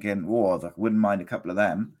was thinking, I wouldn't mind a couple of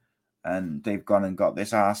them. And they've gone and got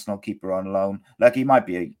this Arsenal keeper on loan. Like, he might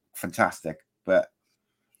be fantastic, but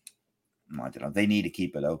I don't know. They need a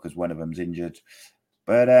keeper though, because one of them's injured.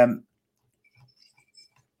 But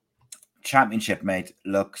championship, mate,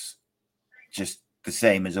 looks just the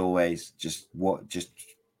same as always. Just mayhem,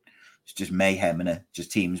 innit?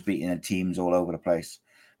 Just teams beating teams all over the place.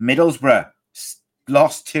 Middlesbrough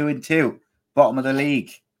lost 2-2, bottom of the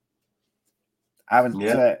league. I don't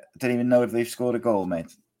even know if they've scored a goal,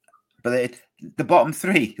 mate. But the bottom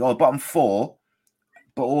 3 or bottom 4,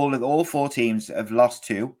 but all 4 teams have lost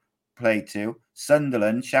 2, played 2.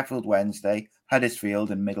 Sunderland, Sheffield Wednesday, Huddersfield,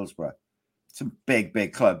 and Middlesbrough. Some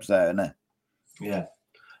big clubs there, isn't it? Yeah,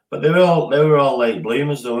 but they were all late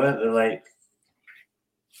bloomers, though, weren't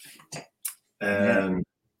they?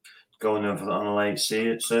 Going over on a late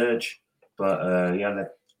surge. But it's a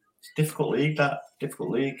difficult league.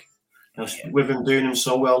 With them doing them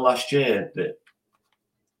so well last year, that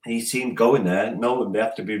each team going there, they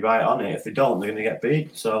have to be right on it. If they don't, they're going to get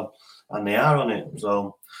beat. So, and they are on it.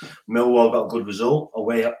 So, Millwall got a good result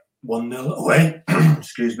away at 1-0 away.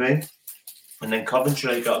 Excuse me. And then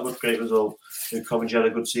Coventry got a great result. Coventry had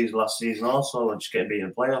a good season last season also, and just getting beaten in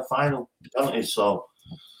the playoff final penalties. So,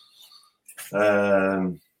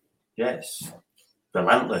 it's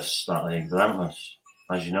relentless, that league. Relentless,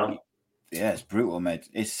 as you know. Yeah, it's brutal, mate.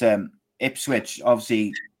 It's Ipswich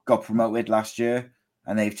obviously got promoted last year,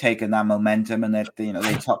 and they've taken that momentum, and they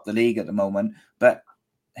top the league at the moment. But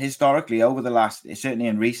historically, over the last, certainly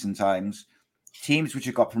in recent times, teams which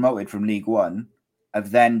have got promoted from League One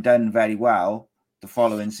have then done very well the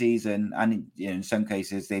following season, and in some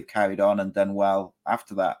cases they've carried on and done well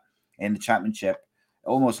after that in the Championship.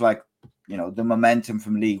 Almost like the momentum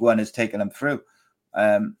from League One has taken them through.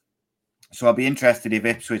 So I'll be interested if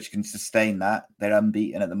Ipswich can sustain that. They're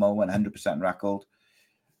unbeaten at the moment, 100% record.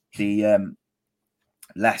 The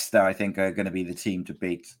Leicester, I think, are going to be the team to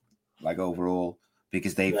beat, like overall,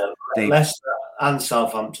 because they've Leicester and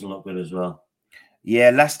Southampton look good as well.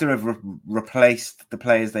 Yeah, Leicester have replaced the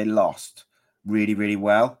players they lost really, really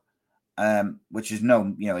well, which is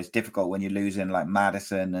it's difficult when you're losing like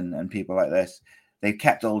Maddison and people like this. They've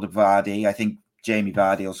kept hold of Vardy. I think Jamie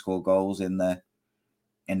Vardy will score goals in the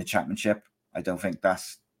Championship. I don't think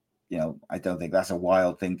that's a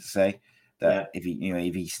wild thing to say. That if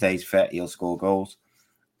he stays fit, he'll score goals.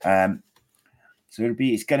 So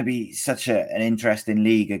it's going to be such an interesting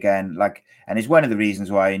league again. And it's one of the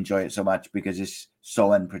reasons why I enjoy it so much, because it's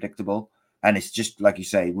so unpredictable, and it's just like you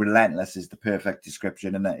say, relentless is the perfect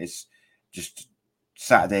description, and it's just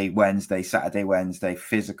Saturday, Wednesday,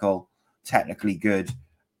 physical, technically good,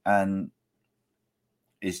 and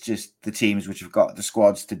it's just the teams which have got the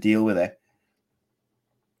squads to deal with it.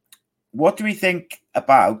 What do we think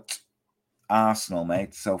about Arsenal,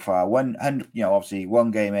 mate, so far? Obviously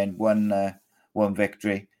one game in, one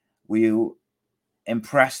victory. Were you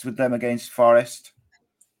impressed with them against Forest?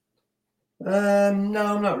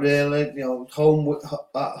 No, not really.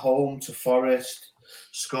 At home to Forest,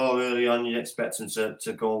 score early on. You'd expect them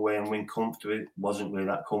to go away and win comfortably. It wasn't really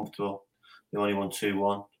that comfortable. They only won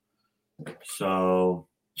 2-1. So,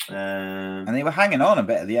 and they were hanging on a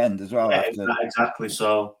bit at the end as well. Yeah, exactly.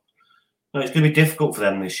 So, it's going to be difficult for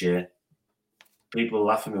them this year. People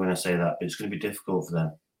laugh at me when I say that, but it's going to be difficult for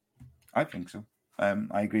them. I think so.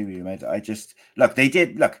 I agree with you, mate. I just they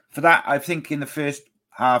did for that. I think in the first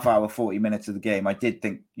half hour, 40 minutes of the game, I did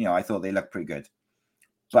think, I thought they looked pretty good,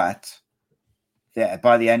 but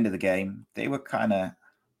by the end of the game, they were kind of,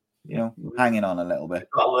 hanging on a little bit.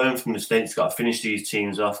 You've got to learn from mistakes. Got to finish these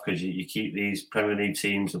teams off, because you keep these Premier League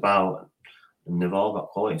teams about, and they've all got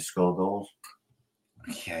quality to score goals.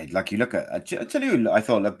 Yeah, you look at. I tell you, who I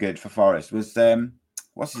thought looked good for Forest was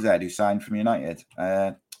what's his name who signed from United?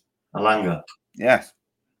 Alanga. Yes,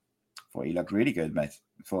 thought he looked really good, mate.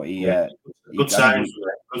 Thought he good sign,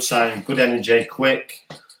 good energy, quick,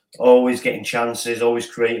 always getting chances, always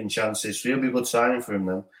creating chances. So he'll be a good signing for him.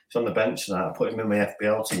 Then he's on the bench now. I put him in my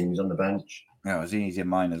FPL team. He's on the bench. No, he's in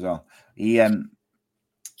mine as well.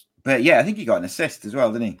 But yeah, I think he got an assist as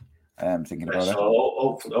well, didn't he? Thinking about it.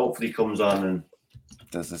 So hopefully he comes on and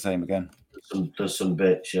does the same again. Does some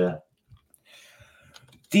bits, yeah.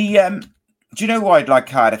 Do you know who I'd like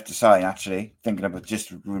Cardiff to sign, actually? Thinking about,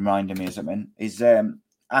 just reminding me of something, is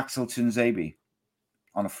Axel Tuanzebe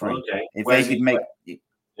on a free. Okay. If they could make...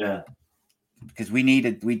 Yeah. Because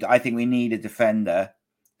I think we need a defender,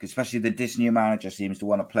 especially this new manager seems to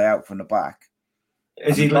want to play out from the back.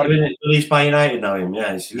 Is he released by United now?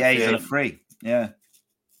 He's on a free. Yeah.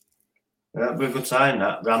 Yeah, we're a good sign,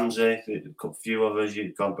 that. Ramsey, a few others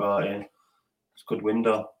you've got in. It's a good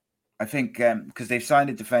window. I think because they've signed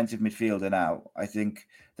a defensive midfielder now, I think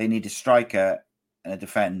they need a striker and a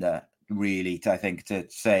defender, really, to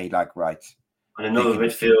say, right. And another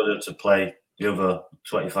midfielder to play the other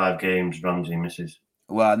 25 games Ramsey misses.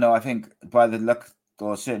 Well, no, I think by the look,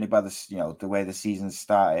 or certainly by the the way the season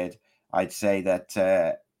started, I'd say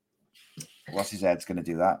that what's his head's going to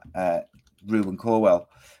do that. Ruben Corwell.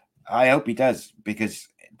 I hope he does, because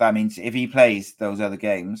that means if he plays those other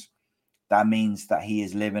games, that means that he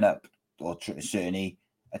is living up, or certainly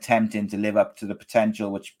attempting to live up to the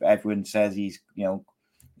potential, which everyone says he's going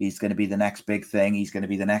to be the next big thing. He's going to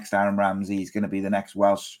be the next Aaron Ramsey. He's going to be the next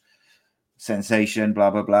Welsh sensation,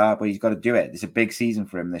 blah, blah, blah. But he's got to do it. It's a big season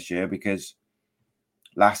for him this year, because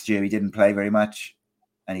last year he didn't play very much,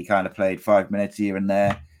 and he kind of played 5 minutes here and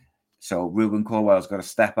there. So Ruben Corwell's got to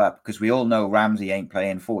step up, because we all know Ramsey ain't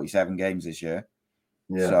playing 47 games this year.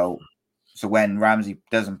 Yeah. So when Ramsey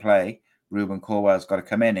doesn't play, Ruben Corwell's got to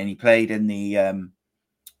come in, and he played in the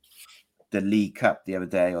League Cup the other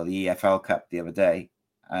day, or the EFL Cup the other day,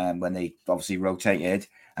 when they obviously rotated,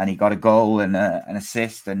 and he got a goal and an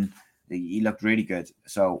assist, and he looked really good.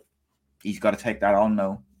 So he's got to take that on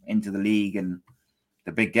though into the league and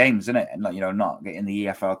the big games, isn't it? And not getting the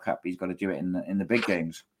EFL Cup, he's got to do it in the big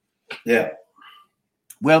games. Yeah.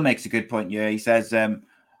 Will makes a good point. Yeah, he says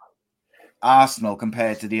Arsenal,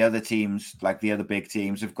 compared to the other teams, like the other big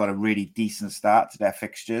teams, have got a really decent start to their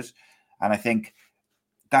fixtures, and I think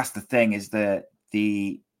that's the thing, is that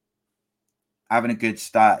the having a good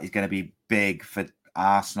start is going to be big for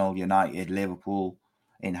Arsenal, United, Liverpool,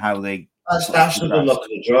 in how they That's the good luck of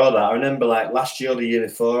the draw. That I remember, like last year or the year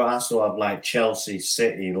before, Arsenal had like Chelsea,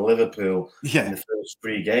 City, and Liverpool in the first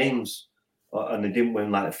 3 games, and they didn't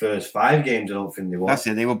win like the first 5 games. I don't think they won. That's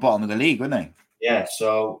it. They were bottom of the league, weren't they? Yeah.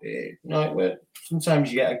 So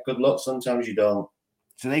sometimes you get a good luck, sometimes you don't.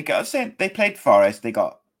 So they played Forest. They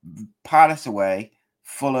got Palace away,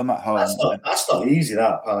 Fulham at home. That's not easy.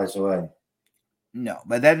 That Palace away. No,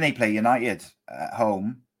 but then they play United at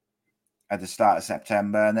home at the start of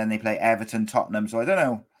September, and then they play Everton, Tottenham. So I don't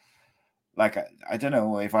know. Like, I don't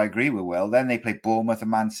know if I agree with Will. Then they play Bournemouth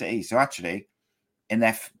and Man City. So actually,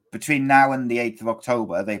 between now and the 8th of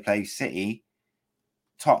October, they play City,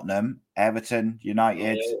 Tottenham, Everton,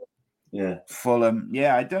 United, Fulham.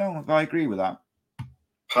 Yeah, I don't know if I agree with that.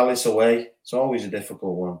 Palace away. It's always a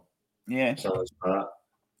difficult one. Yeah.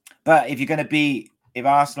 But if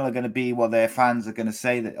Arsenal are going to be what their fans are going to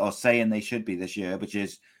say that or saying they should be this year, which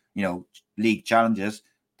is, league challengers,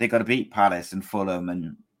 they got to beat Palace and Fulham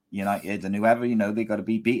and United and whoever, they got to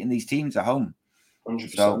be beating these teams at home.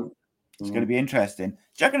 100%. So it's going to be interesting. Do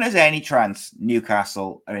you reckon there's any chance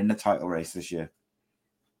Newcastle are in the title race this year?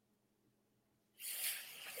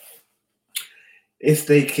 If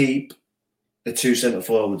they keep the 2 centre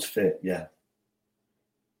forwards fit, yeah.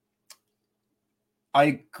 I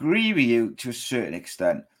agree with you to a certain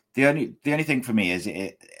extent. The only thing for me is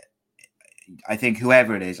I think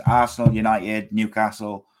whoever it is, Arsenal, United,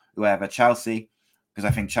 Newcastle, whoever, Chelsea, because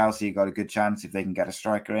I think Chelsea got a good chance if they can get a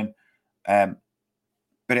striker in.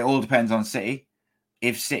 But it all depends on City.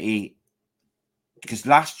 If City, because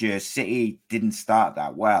last year City didn't start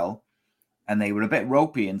that well, and they were a bit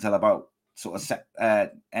ropey until about sort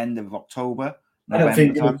of end of October. I don't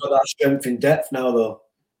think they've got that strength in depth now, though.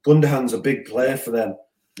 Gundogan's a big player for them.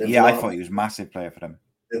 I thought he was a massive player for them.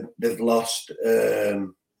 They've lost.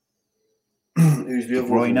 Who's the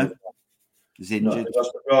other one? Is injured. They've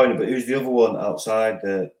lost De Bruyne, but who's the other one outside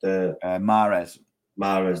the Mahrez?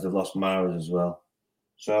 Mahrez. They've lost Mahrez as well.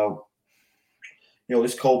 So,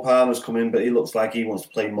 this Cole Palmer's come in, but he looks like he wants to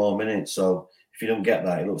play more minutes. So if you don't get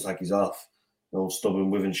that, it looks like he's off. The old stubborn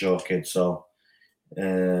Withenshaw kid. So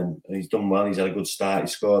he's done well. He's had a good start. He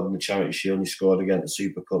scored in the Charity Shield. He scored again at the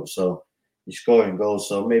Super Cup. So he's scoring goals.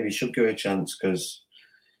 So maybe he should give it a chance because,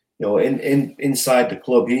 inside the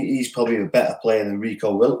club, he's probably a better player than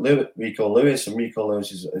Rico Lewis. And Rico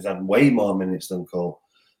Lewis has had way more minutes than Cole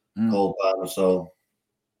Palmer. So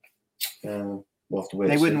we'll have to wait.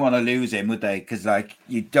 They wouldn't want to lose him, would they? Because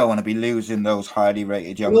you don't want to be losing those highly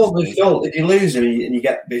rated young. No, but if you lose him,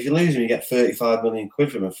 you get 35 million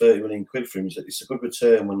quid from him, 30 million quid for him. It's a good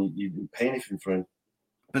return when you pay anything for him.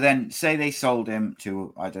 But then, say they sold him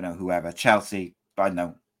to whoever, Chelsea,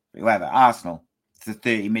 whoever, Arsenal, for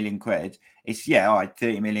 30 million quid. It's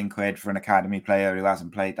 30 million quid for an academy player who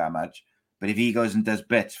hasn't played that much. But if he goes and does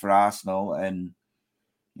bits for Arsenal and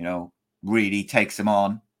really takes them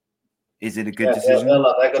on. Is it a good decision?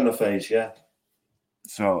 They're going to face, yeah.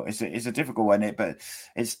 So it's a difficult one, but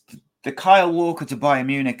it's the Kyle Walker to Bayern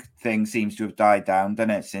Munich thing seems to have died down,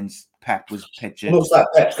 doesn't it? Since Pep was pitching. It looks like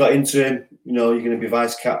Pep's got into him. You're going to be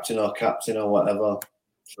vice captain or captain or whatever.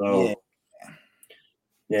 So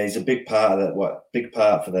yeah, he's a big part of that. Big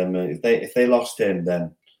part for them. If they lost him,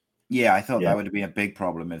 then I thought that would have been a big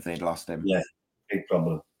problem if they'd lost him. Yeah, big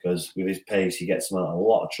problem because with his pace, he gets them out of a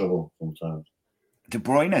lot of trouble sometimes. De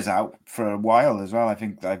Bruyne is out for a while as well. I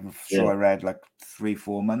think I read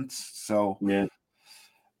 3-4 months. So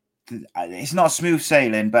it's not smooth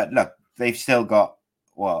sailing, but look, they've still got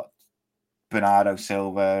Bernardo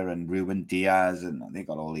Silva and Ruben Diaz, and they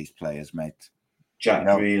got all these players, mate. Jack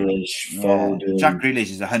Grealish, Foden. Jack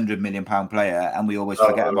Grealish is a £100 million player, and we always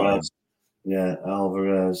forget about him. Yeah,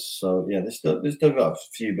 Alvarez. So they still got a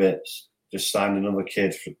few bits. Just signed another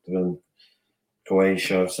kid from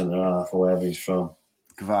Croatia, centre half, or wherever he's from.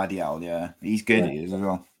 Gvardiol, he's good as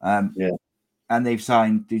well. And they've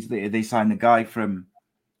signed. They signed the guy from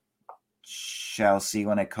Chelsea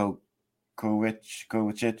when Kovacic.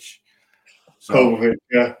 Kovacic,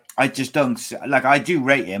 yeah. I just don't I do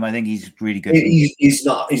rate him. I think he's really good. He's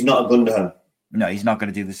not a Gundogan. No, he's not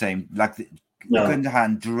going to do the same.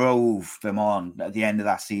 Gundogan drove them on at the end of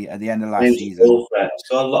that season. At the end of last season, he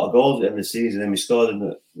scored a lot of goals in the season, and he scored in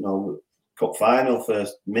the cup final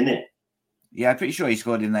first minute. Yeah, I'm pretty sure he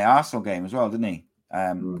scored in the Arsenal game as well, didn't he?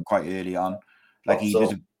 Quite early on. He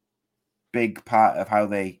was a big part of how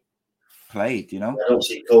they played, I don't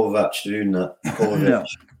see Kovac doing that.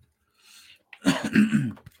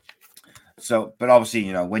 No. So, but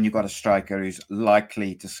obviously, when you've got a striker who's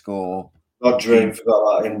likely to score... Rodri, forgot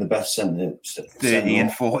about him, the best centre. 30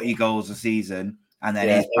 and 40 goals a season, and then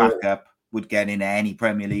his backup would get in any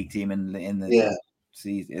Premier League team in the... Yeah.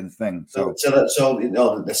 season thing. So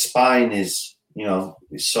the spine is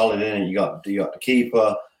is solid, isn't it? You got the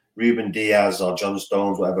keeper, Ruben Diaz or John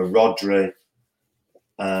Stones, whatever, Rodri,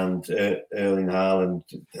 and Erling Haaland.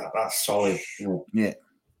 That's solid. Yeah,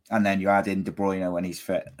 and then you add in De Bruyne when he's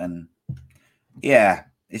fit, and yeah,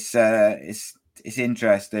 it's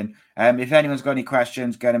interesting. If anyone's got any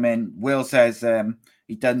questions, get them in. Will says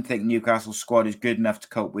he doesn't think Newcastle's squad is good enough to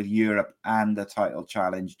cope with Europe and the title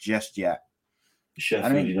challenge just yet.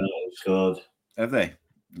 Sheffield United scored. Have they?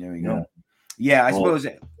 There we go. Yeah, I suppose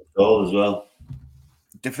goal as well.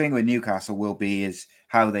 The thing with Newcastle will be is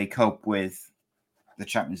how they cope with the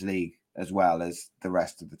Champions League as well as the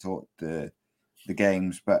rest of the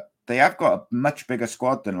games. But they have got a much bigger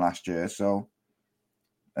squad than last year,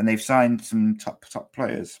 and they've signed some top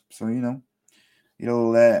players. So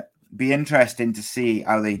it'll be interesting to see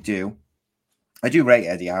how they do. I do rate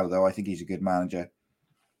Eddie Howe though. I think he's a good manager.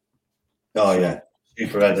 Oh yeah,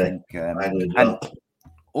 super Eddie. And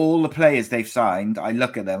all the players they've signed, I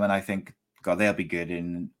look at them and I think, God, they'll be good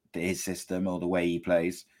in his system or the way he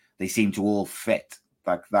plays. They seem to all fit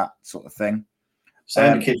like that sort of thing.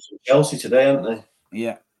 Signed a kid from Chelsea today, haven't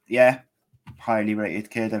they? Yeah. Highly rated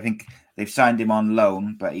kid. I think they've signed him on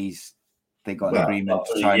loan, but they got an agreement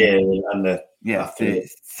to sign him. And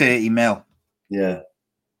 30 mil. Yeah.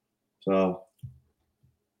 So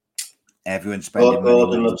everyone's spending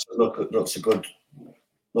Gordon looks a good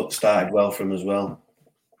look, started well for him as well.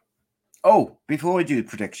 Oh, before we do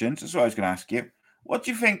predictions, that's what I was going to ask you. What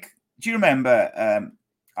do you think? Do you remember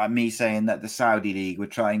me saying that the Saudi League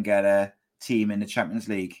would try and get a team in the Champions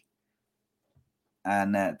League?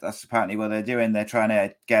 And that's apparently what they're doing. They're trying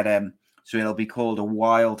to get so it'll be called a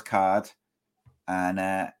wild card, and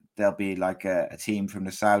there'll be like a team from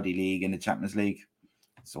the Saudi League in the Champions League.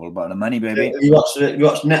 It's all about the money, baby. You watched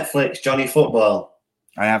Netflix, Johnny Football?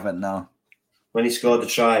 I haven't, no. When he scored the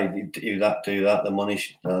try, do that, the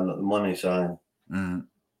money sign. Mm.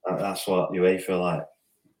 That's what UEFA like.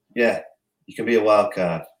 Yeah, you can be a wild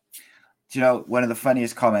card. Do you know, one of the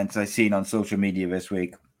funniest comments I've seen on social media this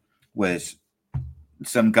week was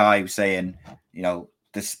some guy saying,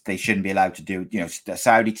 they shouldn't be allowed to do, the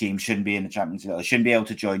Saudi team shouldn't be in the Champions League. They shouldn't be able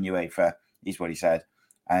to join UEFA, is what he said.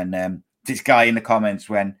 And this guy in the comments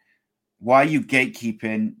went, "Why are you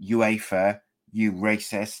gatekeeping UEFA, you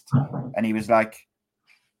racist?" And he was like,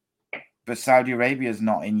 "But Saudi Arabia is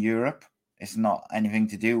not in Europe. It's not anything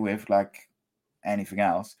to do with like anything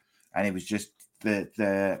else." And it was just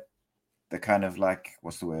the kind of like,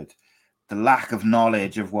 what's the word? The lack of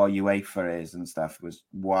knowledge of what UEFA is and stuff was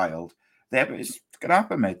wild. It's going to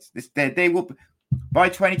happen, mate. They will, by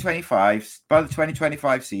 2025, by the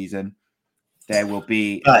 2025 season, there will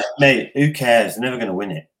be... Right, mate, who cares? They're never going to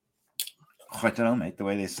win it. I don't know, mate. The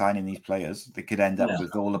way they're signing these players, they could end up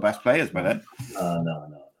with all the best players by then.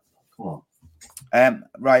 No. Come on.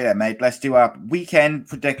 Right, yeah, mate. Let's do our weekend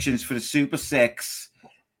predictions for the Super Six.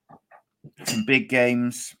 Some big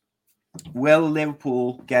games. Will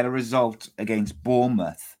Liverpool get a result against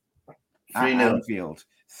Bournemouth at Anfield?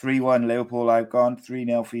 3-1 Liverpool, I've gone.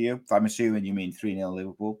 3-0 for you. I'm assuming you mean 3-0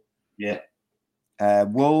 Liverpool. Yeah.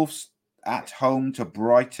 Wolves at home to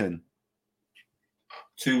Brighton.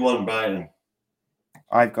 2-1 Brighton.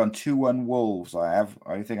 I've gone 2-1 Wolves. I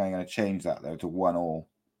think I'm going to change that, though, to 1-1.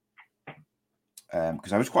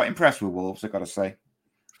 Because I was quite impressed with Wolves, I've got to say.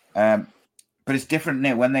 But it's different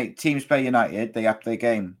now. When teams play United, they up their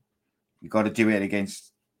game. You've got to do it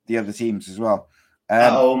against the other teams as well.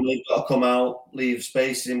 At home, they've got to come out, leave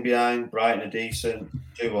spaces in behind. Brighton are decent.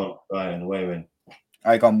 2-1 Brighton, away win.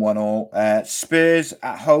 I got 1-1. Spurs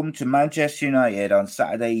at home to Manchester United on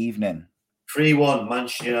Saturday evening. 3-1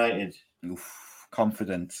 Manchester United. Oof,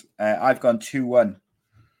 confident. I've gone 2-1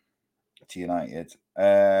 to United.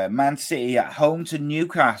 Man City at home to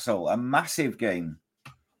Newcastle, a massive game.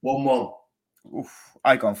 1-1. Oof,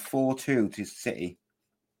 I gone 4-2 to City.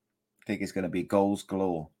 I think it's going to be goals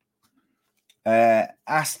galore.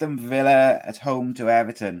 Aston Villa at home to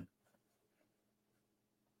Everton.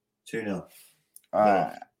 2-0.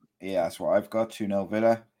 Yeah, that's what I've got. 2-0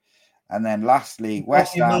 Villa. And then lastly,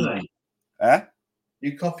 West Ham.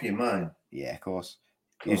 You copy mine. Yeah, of course.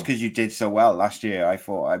 It was because you did so well last year. I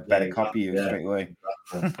thought I'd better copy you straight away.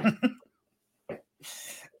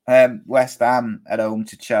 West Ham at home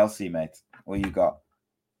to Chelsea, mate. What you got?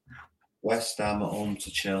 West Ham at home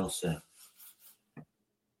to Chelsea.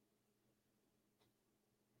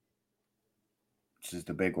 This is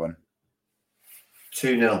the big one.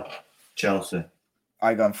 2-0 Chelsea.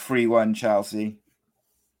 I got 3-1 Chelsea.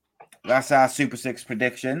 That's our Super Six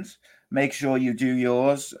predictions. Make sure you do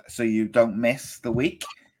yours so you don't miss the week.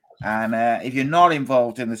 And if you're not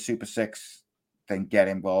involved in the Super Six, then get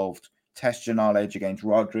involved. Test your knowledge against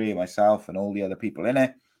Rodri, myself, and all the other people in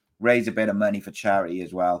it. Raise a bit of money for charity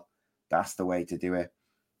as well. That's the way to do it.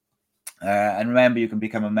 And remember, you can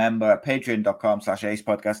become a member at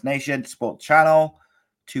patreon.com/AcePodcastNation to support the channel.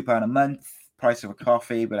 £2 a month, price of a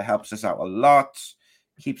coffee, but it helps us out a lot.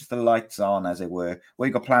 Keeps the lights on, as it were. What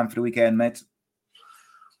you got planned for the weekend, mate?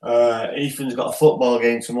 Ethan's got a football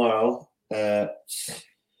game tomorrow. Got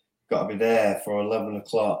to be there for 11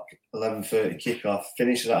 o'clock, 11:30 kickoff.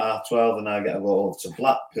 Finishes at 12:30, and I get to go over to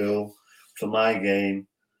Blackpool for my game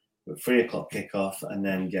at 3 o'clock kickoff, and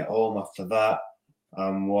then get home after that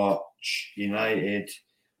and watch United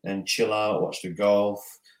and chill out, watch the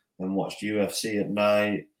golf, and watch the UFC at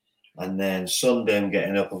night. And then Sunday, I'm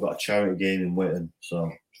getting up. I've got a charity game in Whitton, so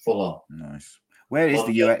full on. Nice. Where is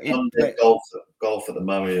the UFC? Golf at the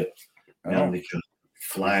Marriott. Handicap.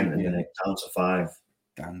 Flying in the down to 5.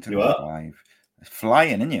 Down to 5.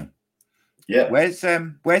 Flying, isn't you? Yeah. Where's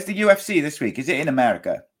the UFC this week? Is it in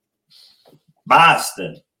America?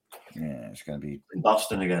 Boston. Yeah, it's going to be in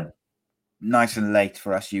Boston again. Nice and late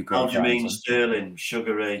for us UK fans. Aljamain Sterling,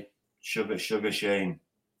 Sugar Ray, Sugar Shane.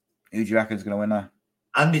 Who do you reckon is going to win that?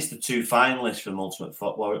 And it's the 2 finalists from Ultimate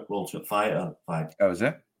Fighter fight. Oh, is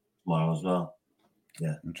it? Tomorrow as well.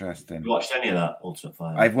 Yeah. Interesting. Have you watched any of that Ultimate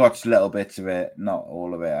Fighter? I've watched little bits of it, not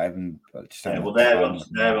all of it. I haven't.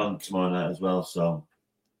 They're on tomorrow night as well, so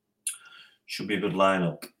should be a good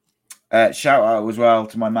lineup. Shout out as well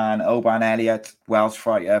to my man Oban Elliott, Welsh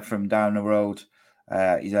fighter from down the road.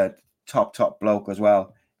 He's a top bloke as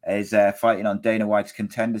well. He's fighting on Dana White's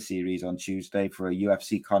Contender Series on Tuesday for a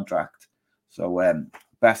UFC contract. So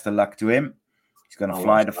best of luck to him. He's going to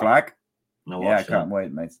fly the flag. I can't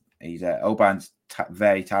wait, mate. He's Oban's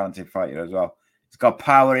very talented fighter as well. He's got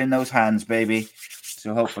power in those hands, baby.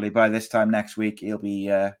 So hopefully by this time next week, he'll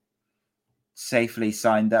be safely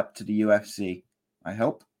signed up to the UFC. I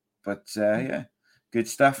hope. But yeah, good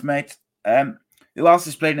stuff, mate. Who else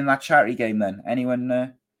is playing in that charity game then? Anyone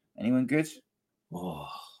good?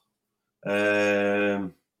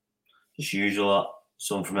 Just usual.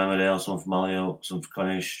 Some from Emmerdale, some from Alliope, some from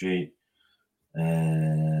Connery Street.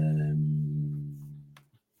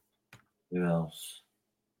 Who else?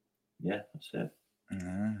 Yeah, that's it.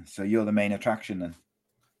 So you're the main attraction then?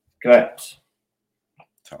 Correct.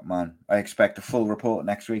 Top man. I expect a full report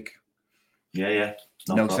next week. Yeah.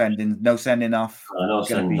 No sending off. It's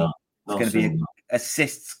going to be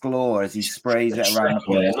assists galore as he sprays it around the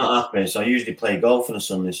place. I'm not happy. So I usually play golf on a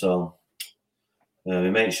Sunday, so my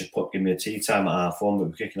mates just give me a tea time at 1:30, but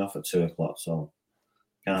we're kicking off at 2 o'clock, so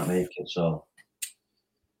can't make it. So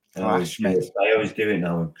I always do it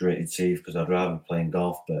now with gritted teeth because I'd rather be playing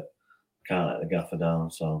golf, but can't let the gaffer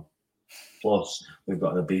down. So plus we've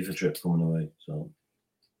got an Ibiza trip coming away. So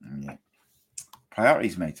yeah.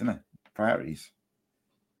 Priorities, mate, isn't it? Priorities.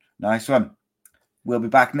 Nice one. We'll be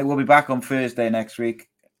back on Thursday next week.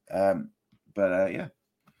 Yeah.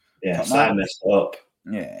 Yeah, Simon messed it up.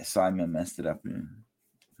 Yeah, Simon messed it up. Yeah.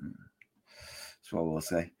 That's what we'll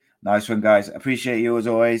say. Nice one, guys. Appreciate you as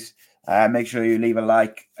always. Make sure you leave a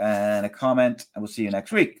like and a comment, and we'll see you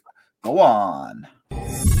next week. Go on.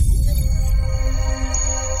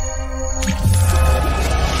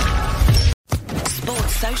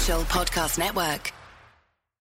 Sports Social Podcast Network.